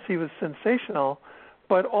 of course, he was sensational,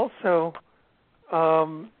 but also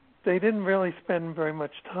they didn't really spend very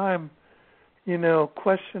much time,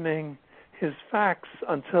 questioning his facts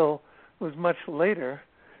until it was much later.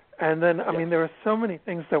 And then, I mean, there were so many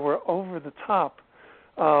things that were over the top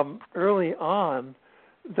early on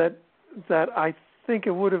that I think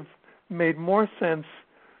it would have made more sense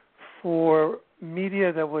for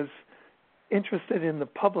media that was interested in the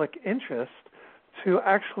public interest to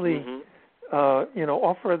actually,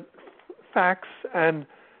 offer facts and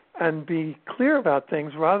and be clear about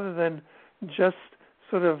things rather than just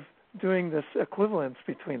sort of doing this equivalence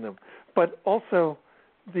between them. But also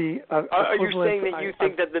the Are you saying that you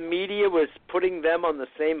think that the media was putting them on the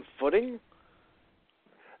same footing?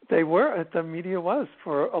 They were. The media was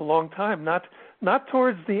for a long time. Not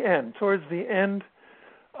towards the end. Towards the end,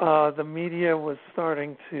 the media was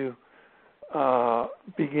starting to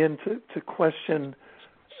begin to question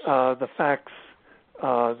the facts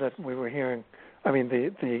that we were hearing. I mean,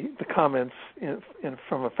 the comments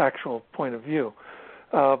from a factual point of view.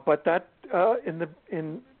 But that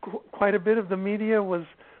in quite a bit of the media was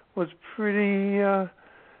pretty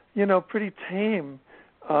pretty tame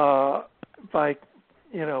by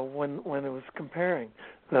when it was comparing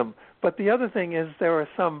them. But the other thing is there were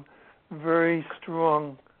some very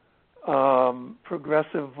strong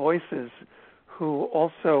progressive voices who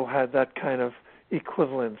also had that kind of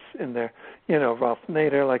equivalence in there. Ralph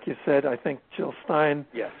Nader, like you said. I think Jill Stein.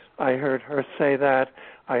 Yes. I heard her say that.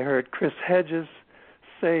 I heard Chris Hedges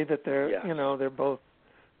say that they're yes.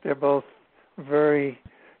 they're both very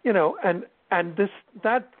and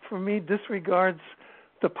that for me disregards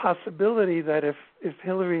the possibility that if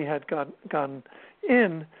Hillary had gone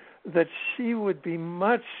in, that she would be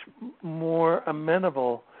much more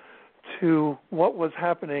amenable to what was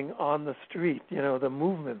happening on the street, the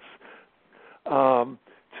movements, to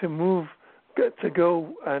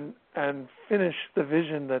go and finish the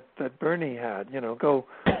vision that Bernie had, go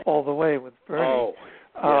all the way with Bernie. Oh,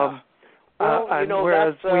 yeah.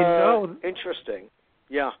 Whereas that's we know interesting.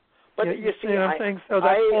 Yeah. But you see, what I'm saying? So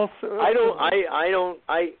that's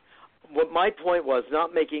what my point was,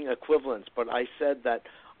 not making equivalence, but I said that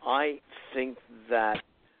I think that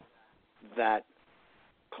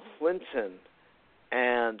Clinton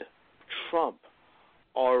and Trump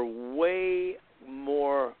are way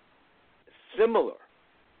more similar,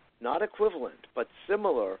 not equivalent, but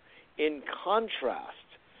similar in contrast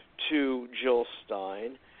to Jill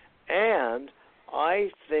Stein. And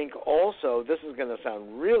I think also, this is going to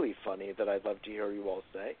sound really funny that I'd love to hear you all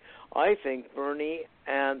say, I think Bernie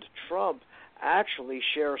and Trump actually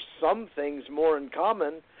share some things more in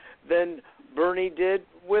common than Bernie did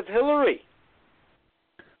with Hillary.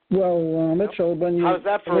 Well, Mitchell, when you... How's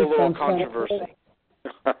that for a little controversy?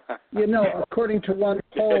 According to one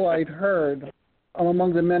poll I'd heard,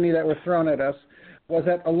 among the many that were thrown at us, was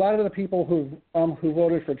that a lot of the people who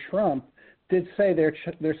voted for Trump did say their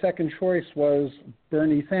second choice was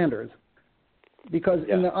Bernie Sanders, because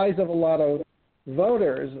in the eyes of a lot of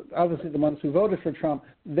voters, obviously the ones who voted for Trump,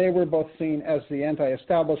 they were both seen as the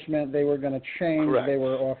anti-establishment. They were going to change. Correct. They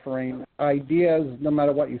were offering ideas, no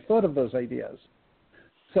matter what you thought of those ideas.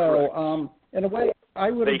 So, in a way, I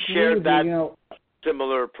would agree shared with that you.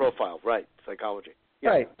 Similar profile, right? Psychology. Yeah.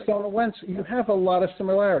 Right. So, in a sense, you have a lot of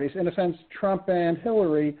similarities. In a sense, Trump and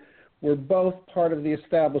Hillary were both part of the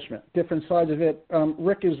establishment, different sides of it.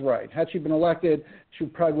 Rick is right. Had she been elected, she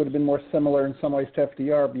probably would have been more similar in some ways to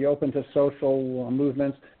FDR, be open to social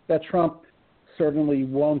movements that Trump certainly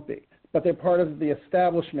won't be. But they're part of the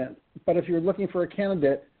establishment. But if you're looking for a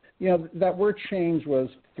candidate, that word change was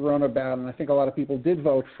thrown about, and I think a lot of people did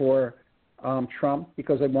vote for Trump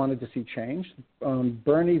because they wanted to see change.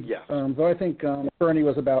 Bernie, though I think Bernie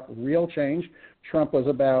was about real change, Trump was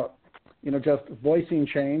about just voicing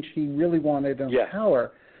change. He really wanted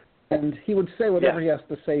power, and he would say whatever he has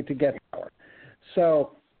to say to get power.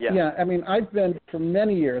 So, for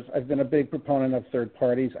many years, I've been a big proponent of third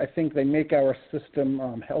parties. I think they make our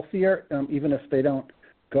system healthier, even if they don't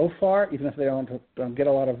go far, even if they don't get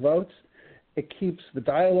a lot of votes. It keeps the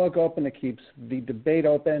dialogue open. It keeps the debate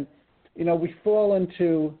open. We fall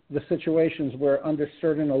into the situations where under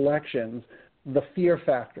certain elections, the fear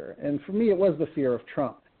factor, and for me it was the fear of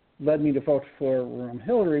Trump, led me to vote for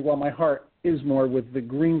Hillary, while my heart is more with the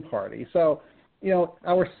Green Party. So,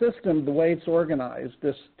 our system, the way it's organized,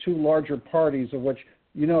 this two larger parties of which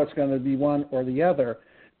it's going to be one or the other,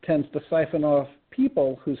 tends to siphon off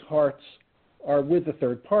people whose hearts are with the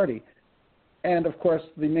third party. And, of course,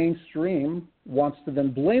 the mainstream wants to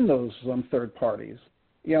then blame those third parties.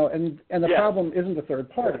 And the problem isn't the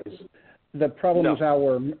third parties. The problem is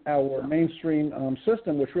our mainstream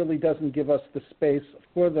system, which really doesn't give us the space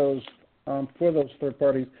for those third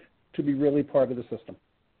parties to be really part of the system.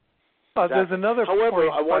 There's another However,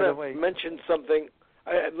 point, I want to mention something.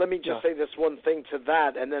 Let me just say this one thing to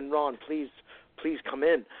that, and then Ron, please come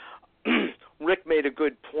in. Rick made a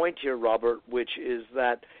good point here, Robert, which is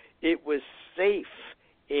that it was safe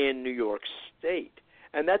in New York State,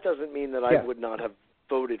 and that doesn't mean that I would not have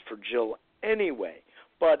voted for Jill anyway.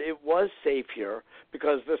 But it was safe here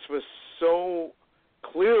because this was so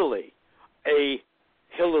clearly a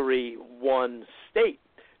Hillary won state.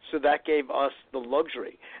 So that gave us the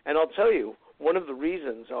luxury. And I'll tell you, one of the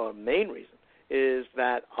reasons, or main reason, is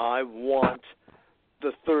that I want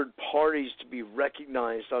the third parties to be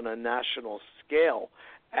recognized on a national scale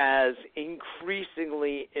as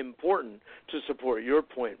increasingly important to support your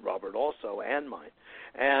point, Robert, also, and mine.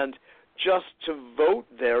 And just to vote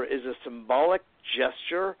there is a symbolic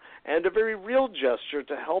gesture and a very real gesture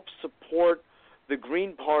to help support the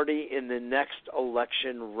Green Party in the next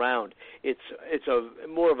election round. It's a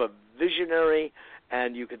more of a visionary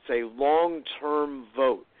and you could say long-term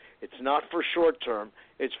vote. It's not for short-term.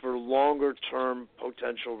 It's for longer-term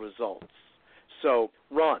potential results. So,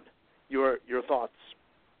 Ron, your thoughts?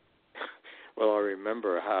 Well, I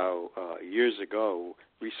remember how years ago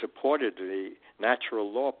we supported the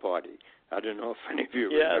Natural Law Party. I don't know if any of you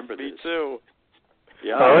remember this. Yes, me too.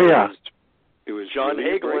 Yeah. Oh, yeah. It was John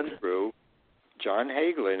really Hagelin. Breakthrough. John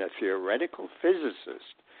Hagelin, a theoretical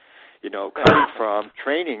physicist, coming from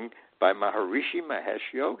training by Maharishi Mahesh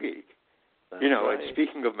Yogi. That's right. And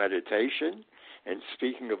speaking of meditation and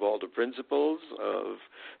speaking of all the principles of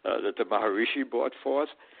that the Maharishi brought forth,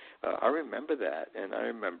 I remember that. And I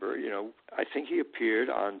remember, I think he appeared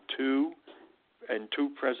on two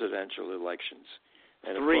presidential elections.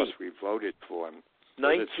 And, of course, we voted for him.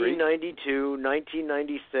 1992,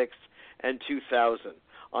 1996, and 2000.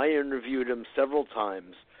 I interviewed him several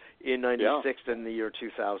times in 96 and the year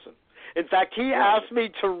 2000. In fact, he asked me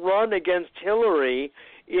to run against Hillary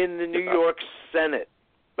in the New York Senate,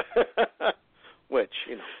 which,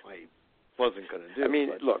 I wasn't going to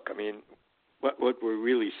do. What we're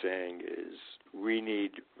really saying is we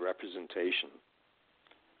need representation.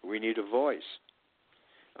 We need a voice.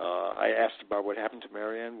 I asked about what happened to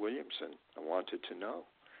Marianne Williamson. I wanted to know.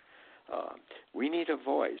 We need a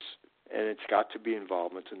voice, and it's got to be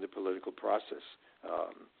involvement in the political process.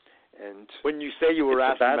 And when you say you were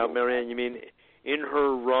asking about Marianne, you mean in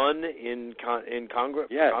her run in Congress?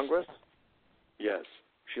 Yes. Congress? Yes.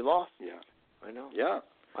 She lost. Yeah. I know. Yeah.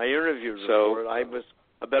 I interviewed her for it.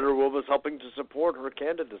 A Better World was helping to support her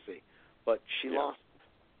candidacy, but she lost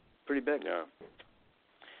pretty big. Yeah.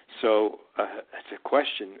 So it's a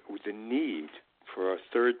question. The need for a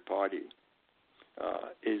third party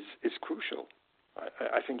is crucial.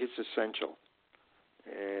 I think it's essential,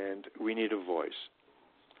 and we need a voice.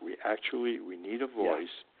 We need a voice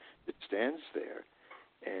that stands there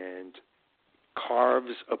and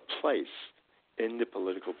carves a place in the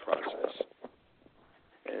political process.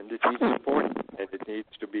 And it needs support, and it needs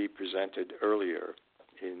to be presented earlier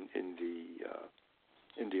in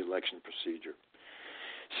the election procedure.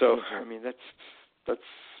 So, that's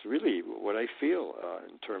really what I feel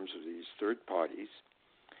in terms of these third parties.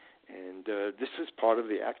 And this is part of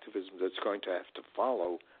the activism that's going to have to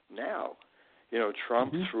follow now.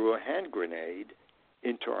 Trump threw a hand grenade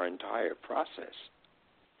into our entire process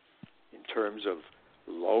in terms of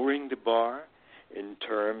lowering the bar, in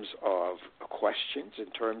terms of questions, in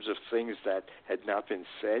terms of things that had not been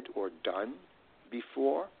said or done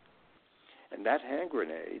before. And that hand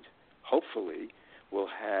grenade, hopefully, will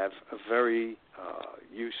have a very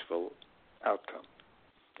useful outcome.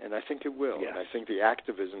 And I think it will. Yes. And I think the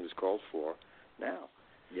activism is called for now.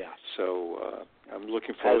 Yeah. So I'm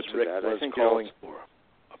looking forward to that. I think calling for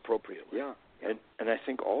appropriately. Yeah. And I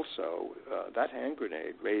think also that hand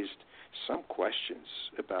grenade raised some questions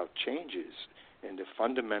about changes in the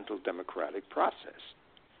fundamental democratic process.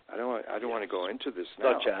 I don't want to go into this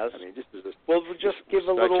now. Such as? This is just give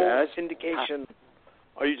a little indication.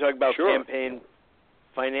 Are you talking about campaign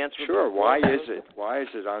finance? Sure. Why is it? Why is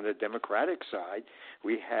it on the Democratic side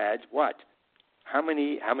we had what? How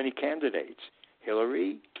many candidates?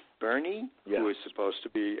 Hillary, Bernie, who was supposed to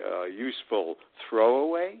be a useful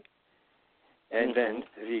throwaway, and then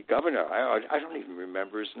the governor. I don't even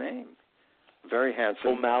remember his name. Very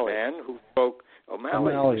handsome man who spoke.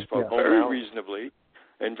 O'Malley who spoke very reasonably,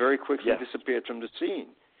 and very quickly disappeared from the scene.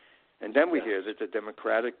 And then we hear that the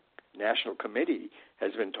Democratic National Committee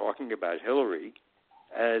has been talking about Hillary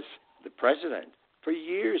as the president for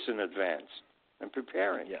years in advance and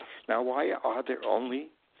preparing. Yeah. Now, why are there only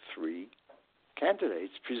 3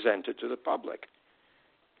 candidates presented to the public?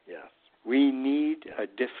 Yes. We need a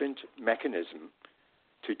different mechanism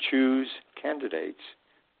to choose candidates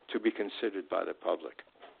to be considered by the public.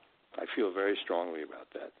 I feel very strongly about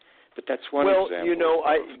that. But that's one example.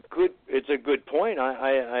 It's a good point.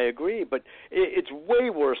 I agree, but it's way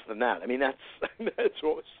worse than that. That's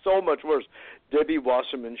so much worse. Debbie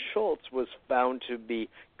Wasserman Schultz was found to be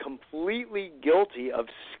completely guilty of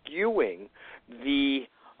skewing the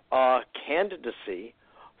candidacy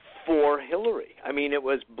for Hillary. It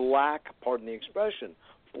was black, pardon the expression,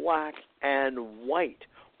 black and white.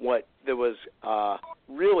 What there was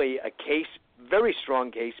really a case, very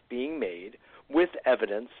strong case being made with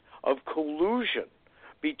evidence of collusion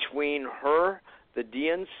between her, the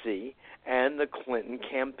DNC, and the Clinton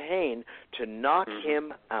campaign to knock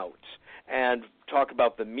him out. And talk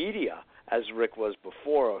about the media, as Rick was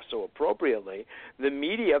before so appropriately, the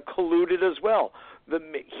media colluded as well.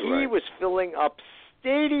 He was filling up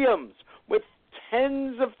stadiums with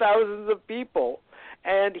tens of thousands of people,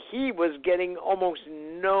 and he was getting almost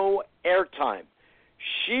no airtime.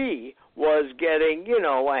 She was getting,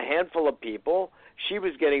 a handful of people. She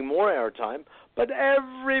was getting more airtime, but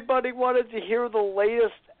everybody wanted to hear the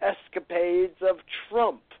latest escapades of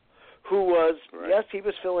Trump, who was, yes, he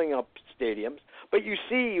was filling up stadiums, but you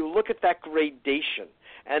look at that gradation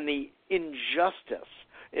and the injustice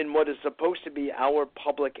in what is supposed to be our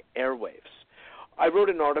public airwaves. I wrote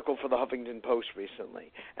an article for the Huffington Post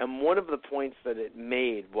recently, and one of the points that it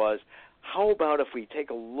made was, how about if we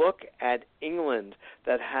take a look at England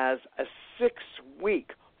that has a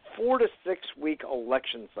 4 to 6 week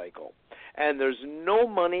election cycle, and there's no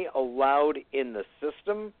money allowed in the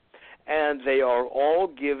system, and they are all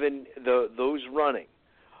given, those running,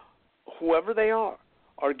 whoever they are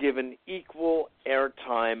given equal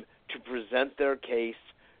airtime to present their case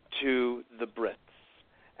to the Brits.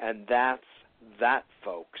 And that's that,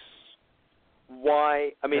 folks.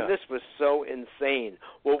 Why? I mean, this was so insane.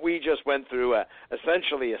 What we just went through,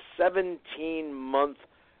 essentially a 17-month,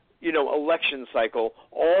 election cycle,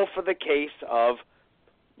 all for the case of,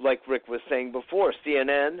 like Rick was saying before,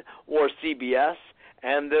 CNN or CBS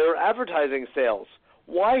and their advertising sales.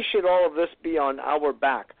 Why should all of this be on our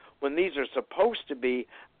back when these are supposed to be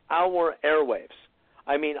our airwaves?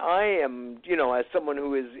 I mean, I am, as someone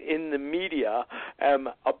who is in the media, am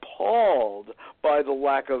appalled by the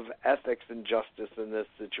lack of ethics and justice in this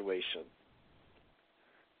situation.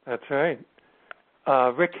 That's right.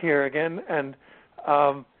 Rick here again, and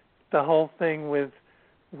the whole thing with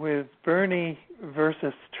Bernie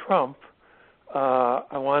versus Trump,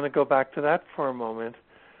 I want to go back to that for a moment.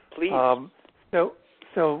 Please.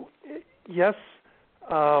 So yes,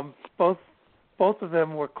 both of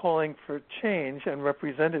them were calling for change and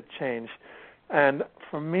represented change. And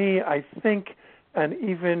for me, I think an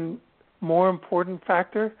even more important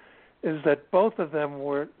factor is that both of them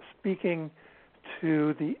were speaking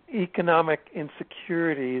to the economic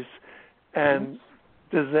insecurities and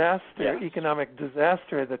economic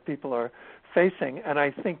disaster that people are facing. And I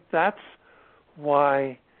think that's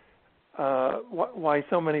why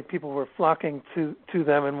so many people were flocking to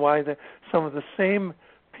them, and why some of the same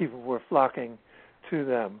people were flocking to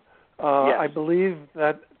them. I believe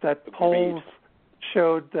that polls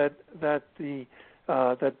showed that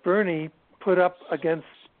Bernie put up against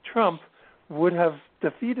Trump would have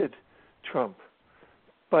defeated Trump,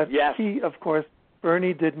 but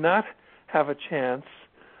Bernie did not have a chance.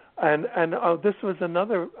 And this was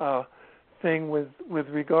another thing with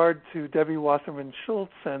regard to Debbie Wasserman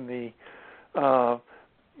Schultz and the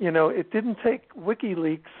it didn't take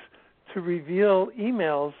WikiLeaks to reveal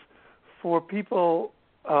emails for people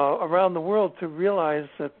around the world to realize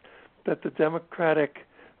that the Democratic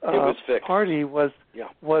Party was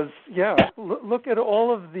look at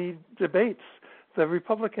all of the debates. The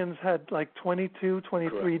Republicans had like 22,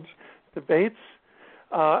 23 debates,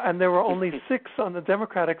 and there were only 6 on the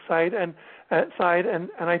Democratic side, and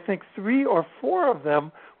I think 3 or 4 of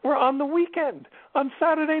them were on the weekend, on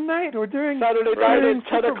Saturday night or during Saturday night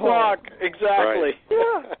at 10 o'clock. Exactly.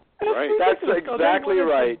 Yeah. That's exactly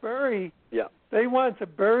right. They wanted to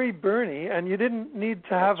bury Bernie, and you didn't need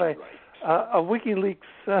to have a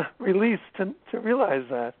WikiLeaks release to realize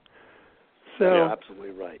that. So you're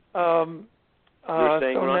absolutely right. You're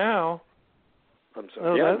saying so now, I'm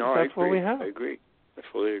sorry. That's what we have. I agree. I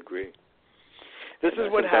fully agree. This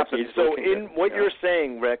is what happens. So you're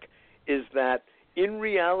saying, Rick, is that in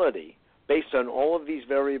reality, based on all of these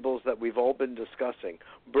variables that we've all been discussing,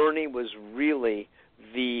 Bernie was really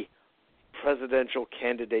the presidential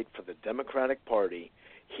candidate for the Democratic Party.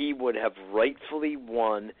 He would have rightfully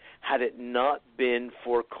won had it not been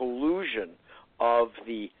for collusion of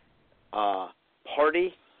the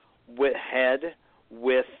party head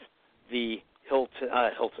with the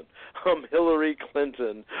Hillary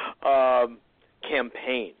Clinton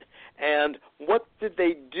campaign. And what did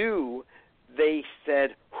they do? They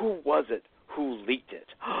said, who was it who leaked it?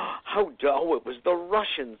 It was the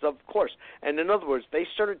Russians, of course. And in other words, they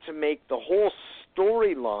started to make the whole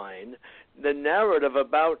storyline, the narrative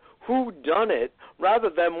about who done it, rather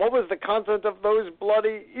than what was the content of those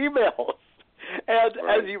bloody emails. And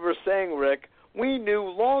as you were saying, Rick, we knew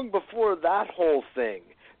long before that whole thing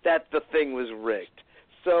that the thing was rigged.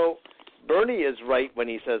 So Bernie is right when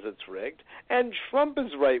he says it's rigged, and Trump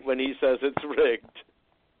is right when he says it's rigged.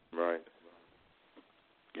 Right.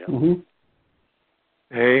 Yeah. Mm-hmm.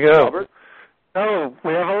 There you go. Robert? Oh,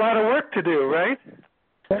 we have a lot of work to do, right?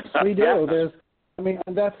 Yes, we do.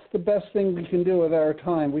 And that's the best thing we can do with our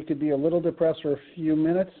time. We could be a little depressed for a few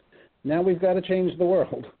minutes. Now we've got to change the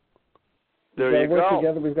world. There We've you got to work go.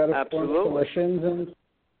 together. We've got to Absolutely. form coalitions and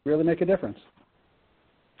really make a difference.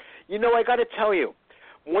 You know, I got to tell you,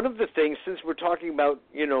 one of the things, since we're talking about,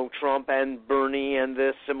 Trump and Bernie and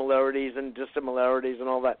the similarities and dissimilarities and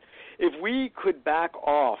all that, if we could back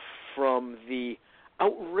off from the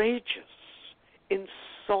outrageous,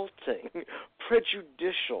 insulting,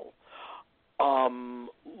 prejudicial,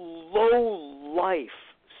 low-life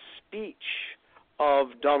speech of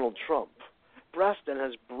Donald Trump, Preston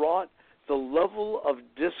has brought the level of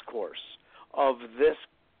discourse of this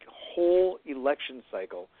whole election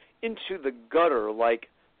cycle into the gutter like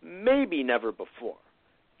maybe never before.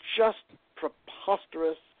 Just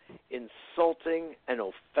preposterous, insulting, and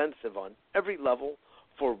offensive on every level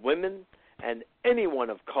for women and anyone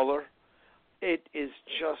of color. It is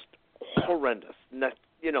just horrendous.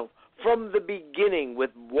 From the beginning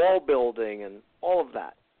with wall building and all of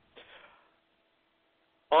that.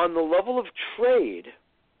 On the level of trade,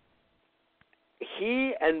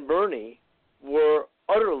 he and Bernie were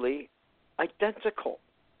utterly identical.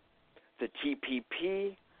 The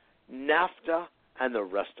TPP, NAFTA, and the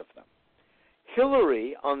rest of them.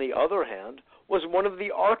 Hillary, on the other hand, was one of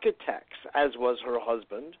the architects, as was her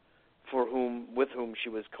husband, with whom she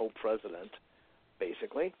was co-president,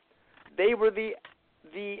 basically. They were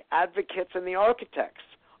the advocates and the architects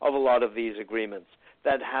of a lot of these agreements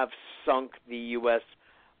that have sunk the U.S.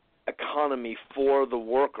 economy for the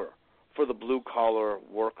worker, for the blue-collar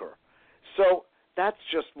worker. So that's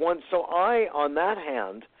just one. So on that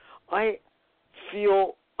hand, I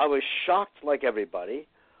feel I was shocked like everybody,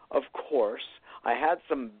 of course. I had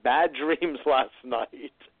some bad dreams last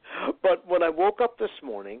night. But when I woke up this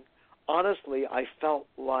morning, honestly, I felt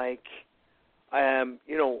like, Ron,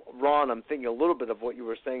 I'm thinking a little bit of what you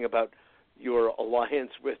were saying about your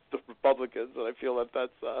alliance with the Republicans, and I feel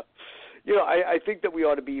that's, I think that we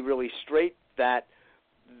ought to be really straight that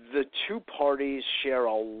the two parties share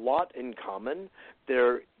a lot in common. They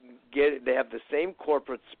have the same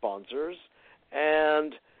corporate sponsors,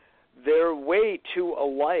 and they're way too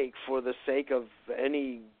alike for the sake of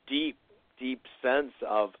any deep, deep sense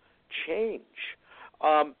of change.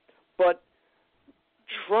 But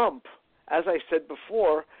Trump, as I said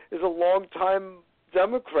before, is a longtime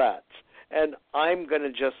Democrat. And I'm going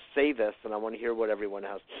to just say this, and I want to hear what everyone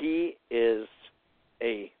has. He is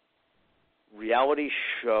a reality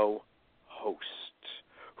show host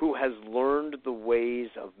who has learned the ways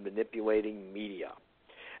of manipulating media.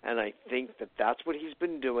 And I think that that's what he's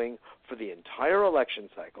been doing for the entire election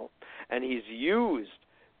cycle. And he's used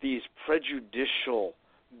these prejudicial,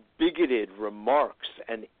 bigoted remarks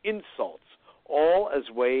and insults all as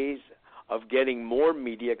ways of getting more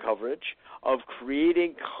media coverage, of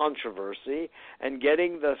creating controversy, and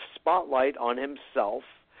getting the spotlight on himself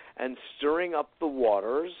and stirring up the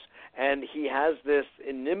waters. And he has this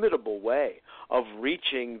inimitable way of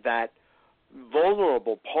reaching that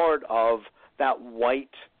vulnerable part of that white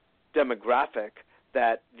demographic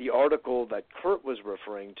that the article that Kurt was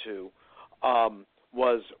referring to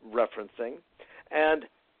was referencing. And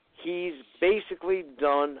he's basically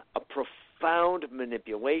done a profound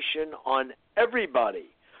manipulation on everybody,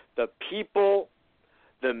 the people,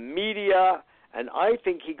 the media, and I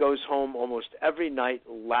think he goes home almost every night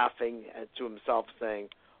laughing to himself saying,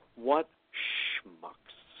 what schmucks.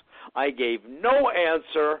 I gave no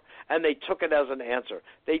answer, and they took it as an answer.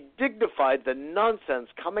 They dignified the nonsense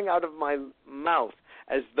coming out of my mouth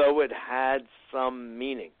as though it had some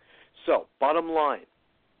meaning. So, bottom line,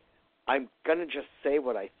 I'm going to just say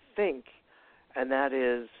what I think, and that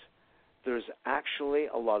is there's actually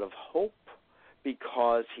a lot of hope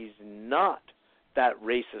because he's not that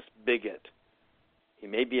racist bigot. He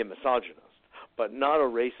may be a misogynist, but not a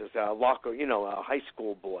racist, a high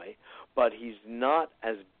school boy. But he's not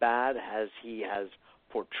as bad as he has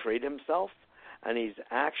portrayed himself, and he's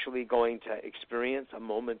actually going to experience a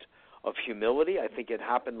moment of humility. I think it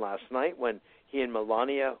happened last night when he and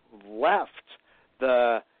Melania left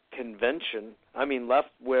the convention, left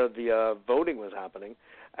where the voting was happening,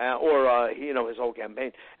 his whole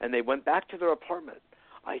campaign, and they went back to their apartment.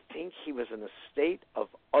 I think he was in a state of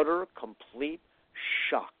utter, complete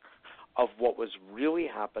shock of what was really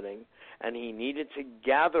happening, and he needed to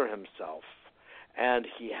gather himself. And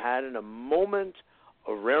he had a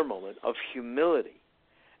rare moment of humility.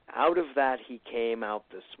 Out of that, he came out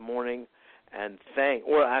this morning, and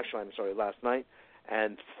last night,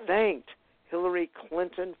 and thanked Hillary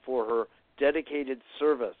Clinton for her dedicated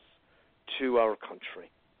service to our country,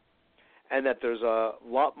 and that there's a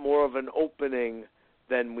lot more of an opening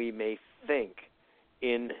than we may think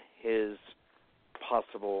in his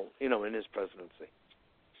possible, in his presidency.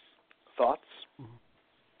 Thoughts?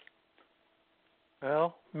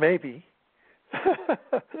 Well, maybe.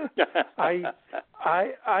 I'm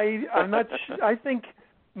not. I think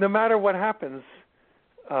no matter what happens,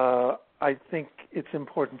 I think it's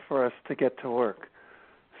important for us to get to work.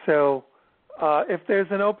 So, if there's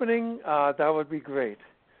an opening, that would be great.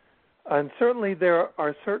 And certainly, there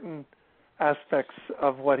are certain aspects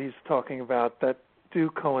of what he's talking about that do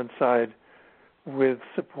coincide with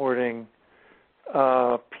supporting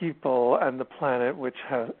people and the planet, which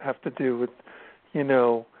have to do with,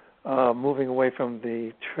 moving away from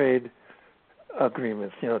the trade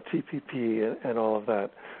agreements, TPP and all of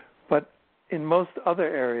that. But in most other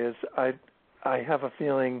areas, I have a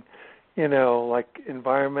feeling, like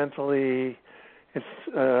environmentally, it's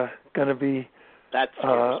going to be. That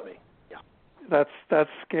scares me. Yeah. That's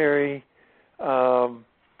scary.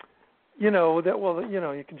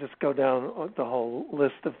 You can just go down the whole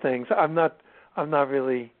list of things. I'm not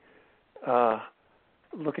really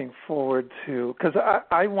looking forward to, because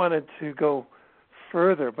I wanted to go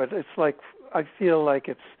further, but it's like I feel like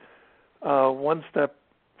it's one step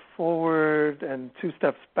forward and two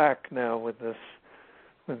steps back now with this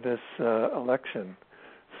election.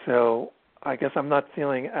 So I guess I'm not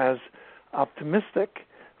feeling as optimistic.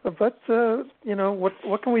 But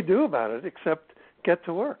what can we do about it except get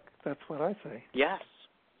to work? That's what I say. Yes.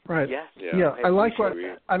 Right. Yes. Yeah. I like what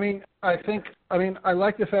I mean. I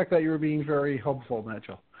like the fact that you're being very hopeful,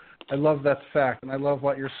 Mitchell. I love that fact, and I love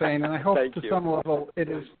what you're saying, and I hope to some level it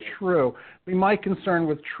is true. My concern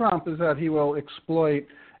with Trump is that he will exploit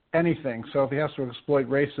anything. So if he has to exploit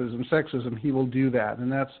racism, sexism, he will do that,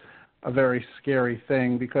 and that's a very scary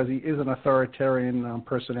thing because he is an authoritarian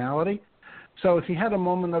personality. So if he had a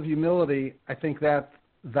moment of humility, I think that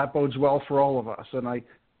bodes well for all of us, and I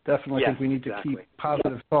definitely think we need to keep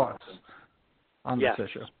positive thoughts on this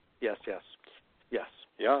issue. Yes.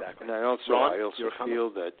 Yeah, exactly. And I also Ron, feel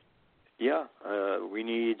that,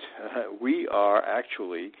 we are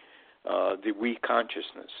actually the we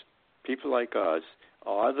consciousness. People like us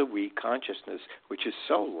are the we consciousness, which is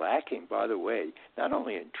so lacking, by the way, not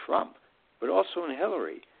only in Trump, but also in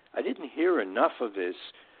Hillary. I didn't hear enough of this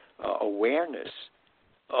awareness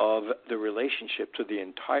of the relationship to the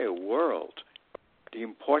entire world, the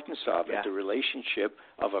importance of it, the relationship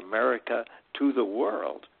of America to the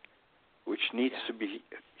world, which needs to be,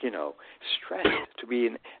 stressed to be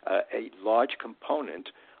a large component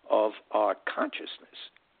of our consciousness.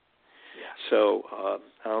 Yeah. So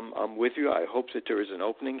I'm with you. I hope that there is an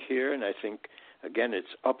opening here, and I think, again, it's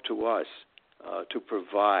up to us to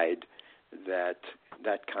provide that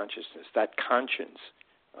consciousness, that conscience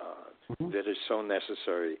that is so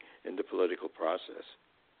necessary in the political process.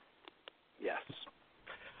 Yes.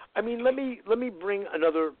 I mean, let me bring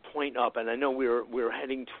another point up, and I know we're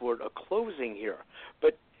heading toward a closing here,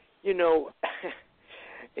 but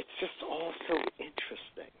it's just all so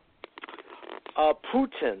interesting.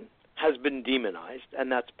 Putin has been demonized,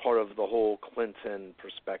 and that's part of the whole Clinton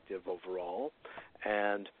perspective overall,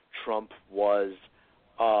 and Trump was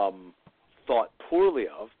thought poorly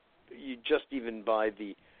of, just even by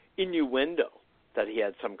the innuendo that he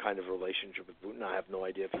had some kind of relationship with Putin. I have no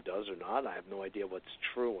idea if he does or not. I have no idea what's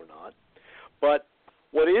true or not. But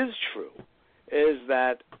what is true is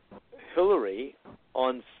that Hillary,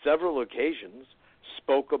 on several occasions,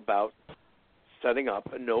 spoke about setting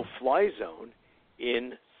up a no-fly zone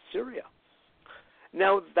in Syria.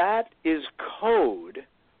 Now, that is code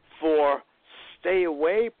for stay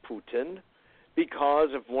away, Putin, because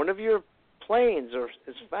if one of your planes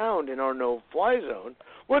is found in our no-fly zone,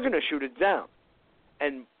 we're going to shoot it down.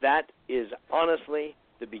 And that is honestly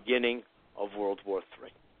the beginning of World War III.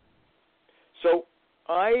 So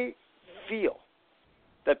I feel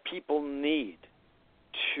that people need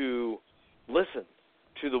to listen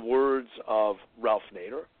to the words of Ralph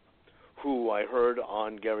Nader, who I heard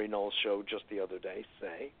on Gary Null's show just the other day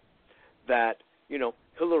say that,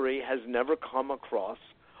 Hillary has never come across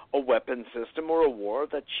a weapon system or a war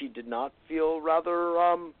that she did not feel rather,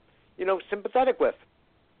 sympathetic with.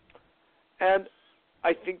 And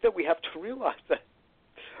I think that we have to realize that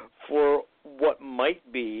for what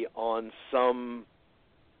might be on some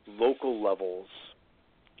local levels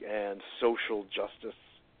and social justice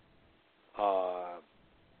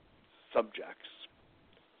subjects,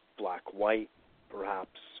 black, white,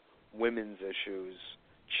 perhaps, women's issues,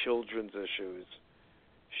 children's issues,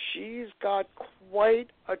 she's got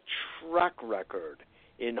quite a track record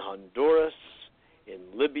in Honduras, in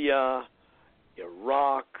Libya,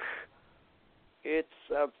 Iraq. It's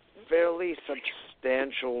a fairly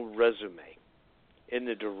substantial resume in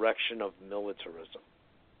the direction of militarism.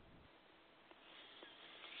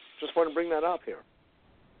 Just want to bring that up here.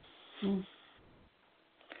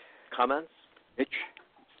 Comments?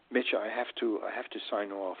 Mitch, I have to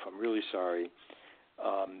sign off. I'm really sorry.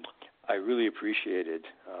 I really appreciate it.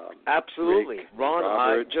 Absolutely. Rick,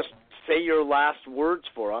 Ron, just say your last words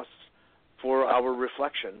for us for our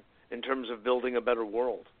reflection in terms of building a better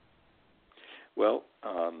world. Well,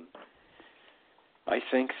 I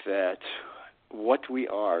think that what we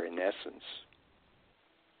are, in essence,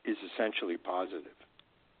 is essentially positive.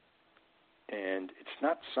 And it's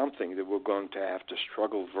not something that we're going to have to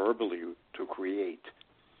struggle verbally to create.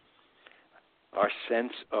 Our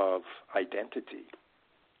sense of identity,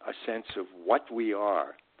 a sense of what we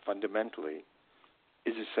are fundamentally,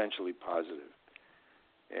 is essentially positive.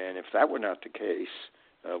 And if that were not the case,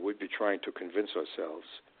 we'd be trying to convince ourselves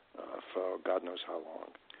for God knows how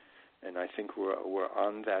long. And I think we're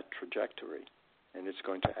on that trajectory, and it's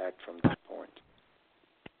going to act from that point.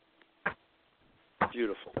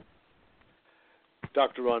 Beautiful.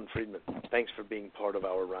 Dr. Ron Friedman, thanks for being part of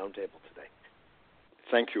our roundtable today.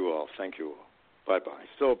 Thank you all. Thank you all. Bye-bye.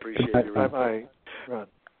 So appreciate your input. Bye-bye, Ron.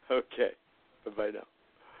 Okay. Bye-bye now.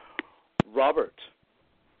 Robert,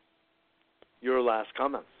 your last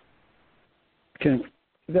comments. Okay.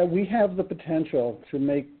 That we have the potential to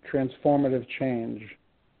make transformative change,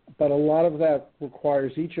 but a lot of that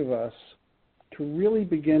requires each of us to really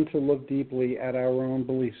begin to look deeply at our own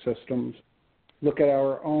belief systems, look at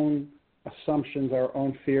our own assumptions, our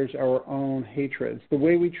own fears, our own hatreds. The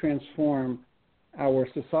way we transform our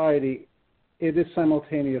society, it is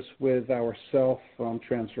simultaneous with our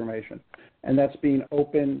self-transformation. And that's being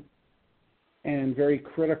open and very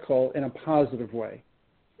critical in a positive way,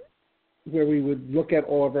 where we would look at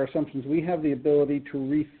all of our assumptions. We have the ability to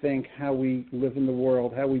rethink how we live in the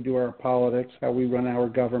world, how we do our politics, how we run our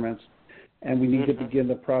governments, and we need to begin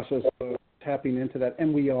the process of tapping into that,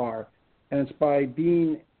 and we are. And it's by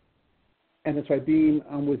being within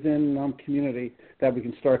community that we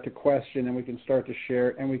can start to question, and we can start to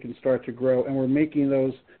share, and we can start to grow. And we're making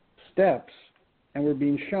those steps, and we're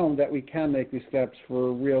being shown that we can make these steps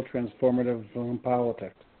for real transformative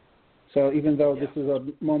politics. So even though this is a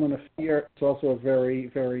moment of fear, it's also a very,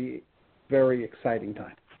 very, very exciting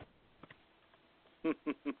time.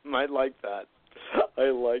 I like that. I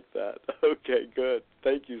like that. Okay, good.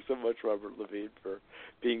 Thank you so much, Robert Levine, for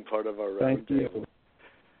being part of our roundtable. Thank you.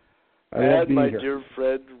 And my dear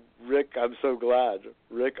friend, Rick, I'm so glad.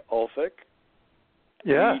 Rick Ulfick,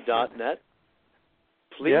 .net.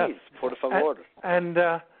 Please, por favor. And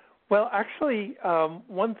well, actually,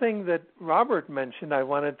 one thing that Robert mentioned, I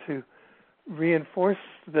wanted to reinforce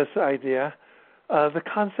this idea, the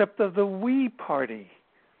concept of the we party.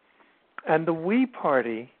 And the we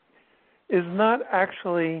party is not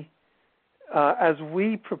actually, as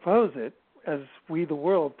we propose it, as we the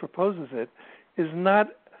world proposes it, is not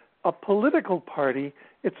a political party.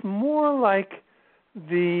 It's more like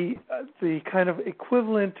the kind of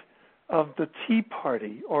equivalent of the Tea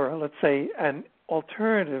Party, or let's say an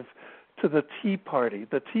alternative to the Tea Party.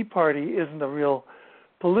 The Tea Party isn't a real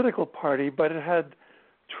political party, but it had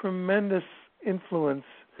tremendous influence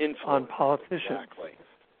on politicians. Exactly.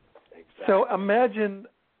 So imagine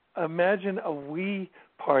a we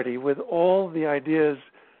party with all the ideas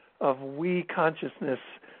of we consciousness,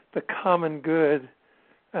 the common good,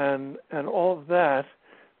 and all of that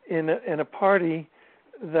in a party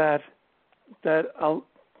that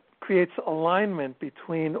creates alignment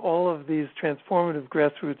between all of these transformative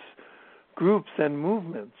grassroots groups and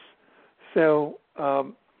movements. So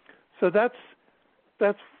that's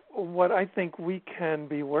what I think we can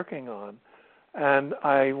be working on, and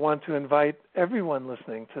I want to invite everyone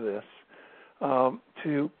listening to this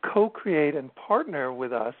to co-create and partner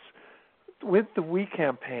with us with the We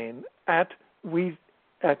campaign at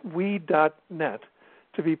we.net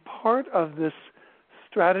to be part of this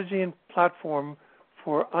strategy and platform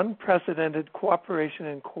for unprecedented cooperation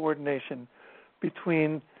and coordination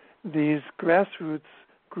between these grassroots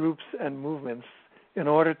groups and movements in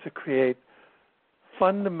order to create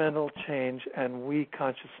fundamental change and we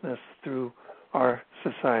consciousness through our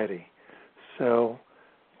society. So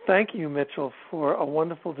thank you, Mitchell, for a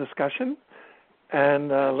wonderful discussion, and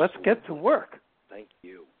let's get to work. Thank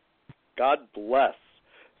you. God bless.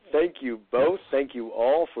 Thank you both. Thank you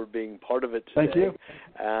all for being part of it today. Thank you.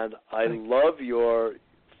 And I love your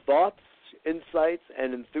thoughts, insights,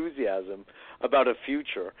 and enthusiasm about a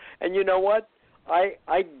future. And you know what?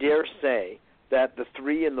 I dare say that the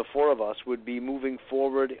three and the four of us would be moving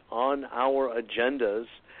forward on our agendas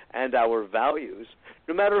and our values,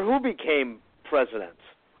 no matter who became president.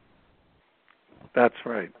 That's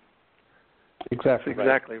right. Exactly.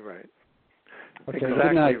 Exactly right. Okay. Exactly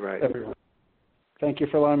Good night, right. everyone. Thank you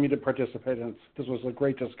for allowing me to participate in this. This was a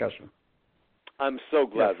great discussion. I'm so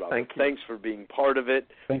glad, Yes, Robert. thank you. Thanks for being part of it.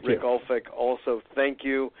 Thank Rick you. Ulfik, also thank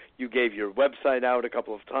you. You gave your website out a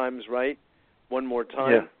couple of times, right? One more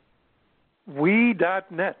time. Yeah.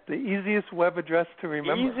 We.net, the easiest web address to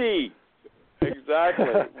remember. Easy. Exactly.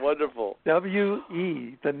 Wonderful.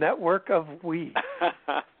 WE, the network of we.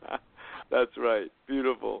 That's right.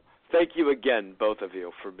 Beautiful. Thank you again, both of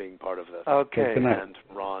you, for being part of this. Okay. Good night. And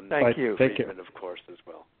Ron Thank you. Friedman, of course, as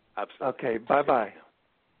well. Absolutely. Okay, bye-bye.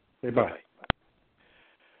 Say bye.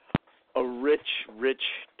 A rich, rich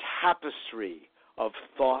tapestry of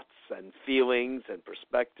thoughts and feelings and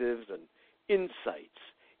perspectives and insights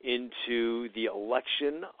into the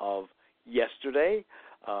election of yesterday,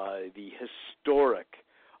 the historic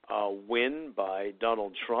win by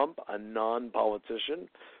Donald Trump, a non-politician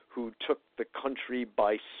who took the country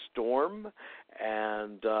by storm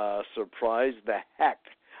and surprised the heck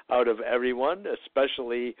out of everyone,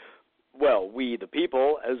 especially, well, we the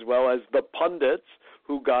people, as well as the pundits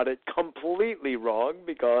who got it completely wrong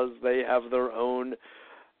because they have their own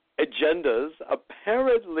agendas.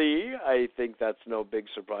 Apparently, I think that's no big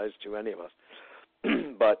surprise to any of us,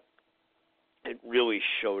 but it really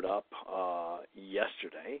showed up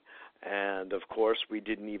yesterday. And, of course, we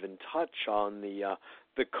didn't even touch on the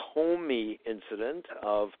Comey incident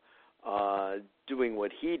of doing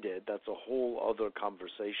what he did. That's a whole other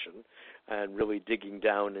conversation, and really digging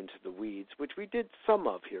down into the weeds, which we did some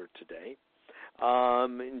of here today.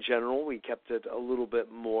 In general, we kept it a little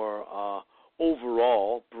bit more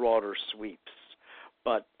overall, broader sweeps.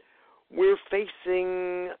 But we're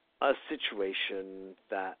facing a situation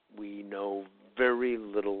that we know very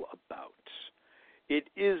little about. It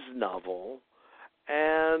is novel,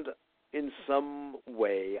 and in some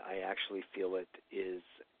way, I actually feel it is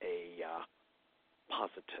a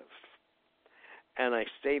positive. And I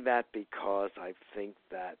say that because I think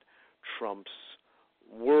that Trump's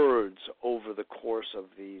words over the course of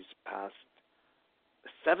these past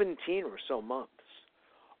 17 or so months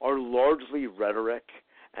are largely rhetoric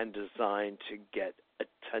and designed to get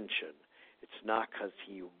attention. It's not because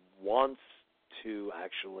he wants to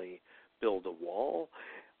actually build a wall.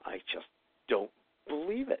 I just don't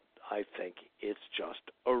believe it. I think it's just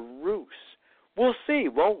a ruse. We'll see,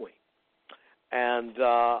 won't we? And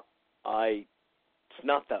it's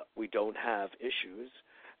not that we don't have issues.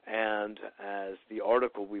 And as the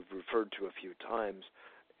article we've referred to a few times,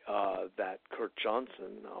 that Kurt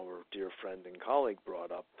Johnson, our dear friend and colleague,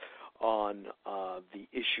 brought up on the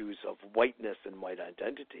issues of whiteness and white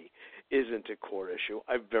identity isn't a core issue.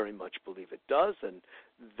 I very much believe it does, and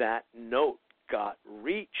that note got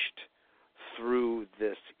reached through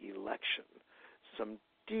this election. Some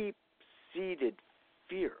deep-seated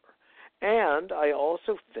fear. And I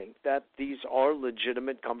also think that these are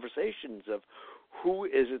legitimate conversations of who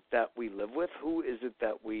is it that we live with, who is it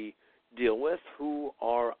that we deal with, who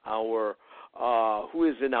are our, who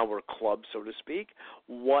is in our club, so to speak,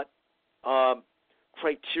 what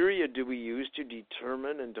criteria do we use to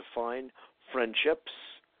determine and define friendships,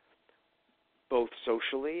 both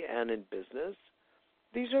socially and in business.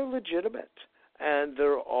 These are legitimate, and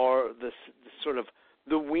there are the sort of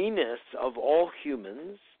the we-ness of all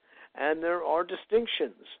humans, and there are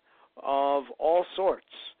distinctions of all sorts.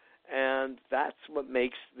 And that's what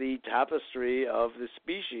makes the tapestry of the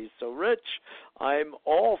species so rich. I'm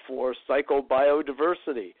all for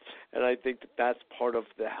psychobiodiversity, and I think that that's part of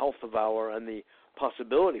the health of and the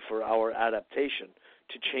possibility for our adaptation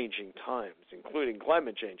to changing times, including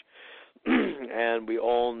climate change. And we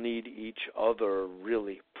all need each other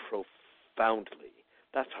really profoundly.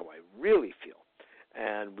 That's how I really feel.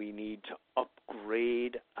 And we need to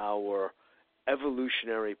upgrade our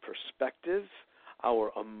evolutionary perspective,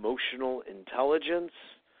 our emotional intelligence,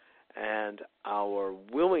 and our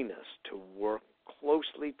willingness to work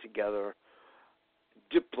closely together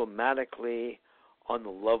diplomatically on the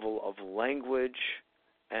level of language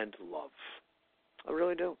and love. I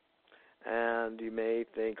really do. And you may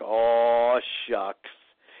think, oh, shucks,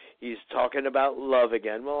 he's talking about love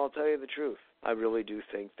again. Well, I'll tell you the truth. I really do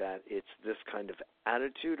think that it's this kind of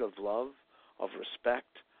attitude of love, of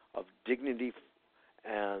respect, of dignity,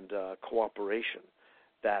 and cooperation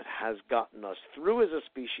that has gotten us through as a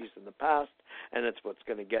species in the past, and it's what's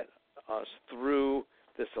going to get us through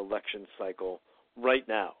this election cycle right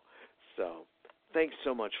now. So thanks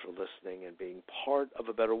so much for listening and being part of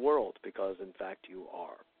a better world, because, in fact, you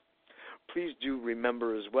are. Please do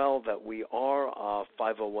remember as well that we are a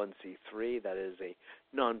 501c3, that is a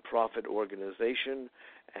nonprofit organization,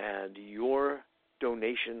 and your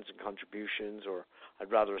donations and contributions, or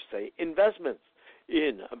I'd rather say investments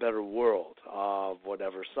in a better world of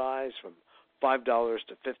whatever size, from $5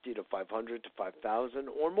 to $50 to $500 to $5,000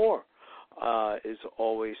 or more, is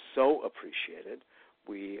always so appreciated.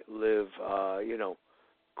 We live,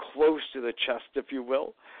 close to the chest, if you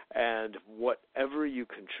will, and whatever you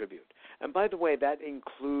contribute. And by the way, that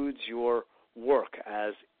includes your work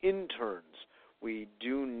as interns. We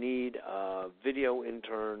do need a video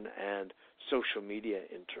intern and social media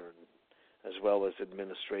intern, as well as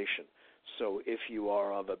administration. So if you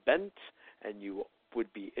are of a bent and you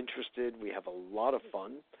would be interested, we have a lot of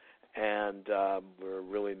fun, and we're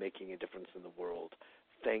really making a difference in the world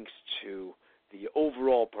thanks to the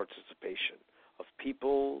overall participation of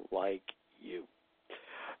people like you.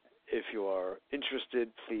 If you are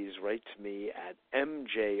interested, please write to me at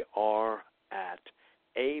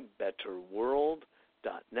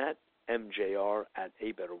mjr@abetterworld.net,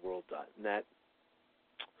 mjr@abetterworld.net,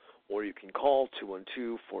 or you can call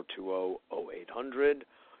 212-420-0800,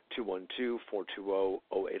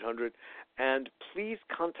 212-420-0800, and please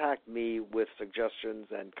contact me with suggestions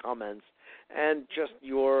and comments and just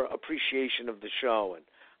your appreciation of the show and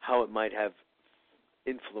how it might have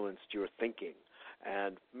influenced your thinking.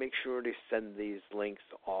 And make sure to send these links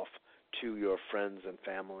off to your friends and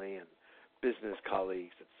family and business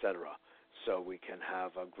colleagues, etc., so we can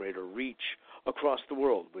have a greater reach across the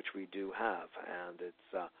world, which we do have. And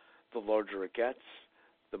it's the larger it gets,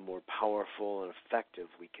 the more powerful and effective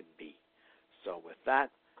we can be. So with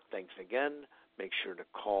that, thanks again. Make sure to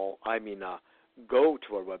go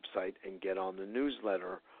to our website and get on the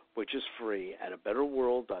newsletter, which is free at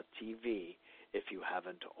abetterworld.tv if you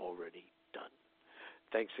haven't already done.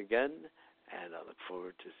 Thanks again, and I look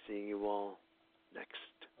forward to seeing you all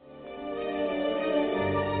next.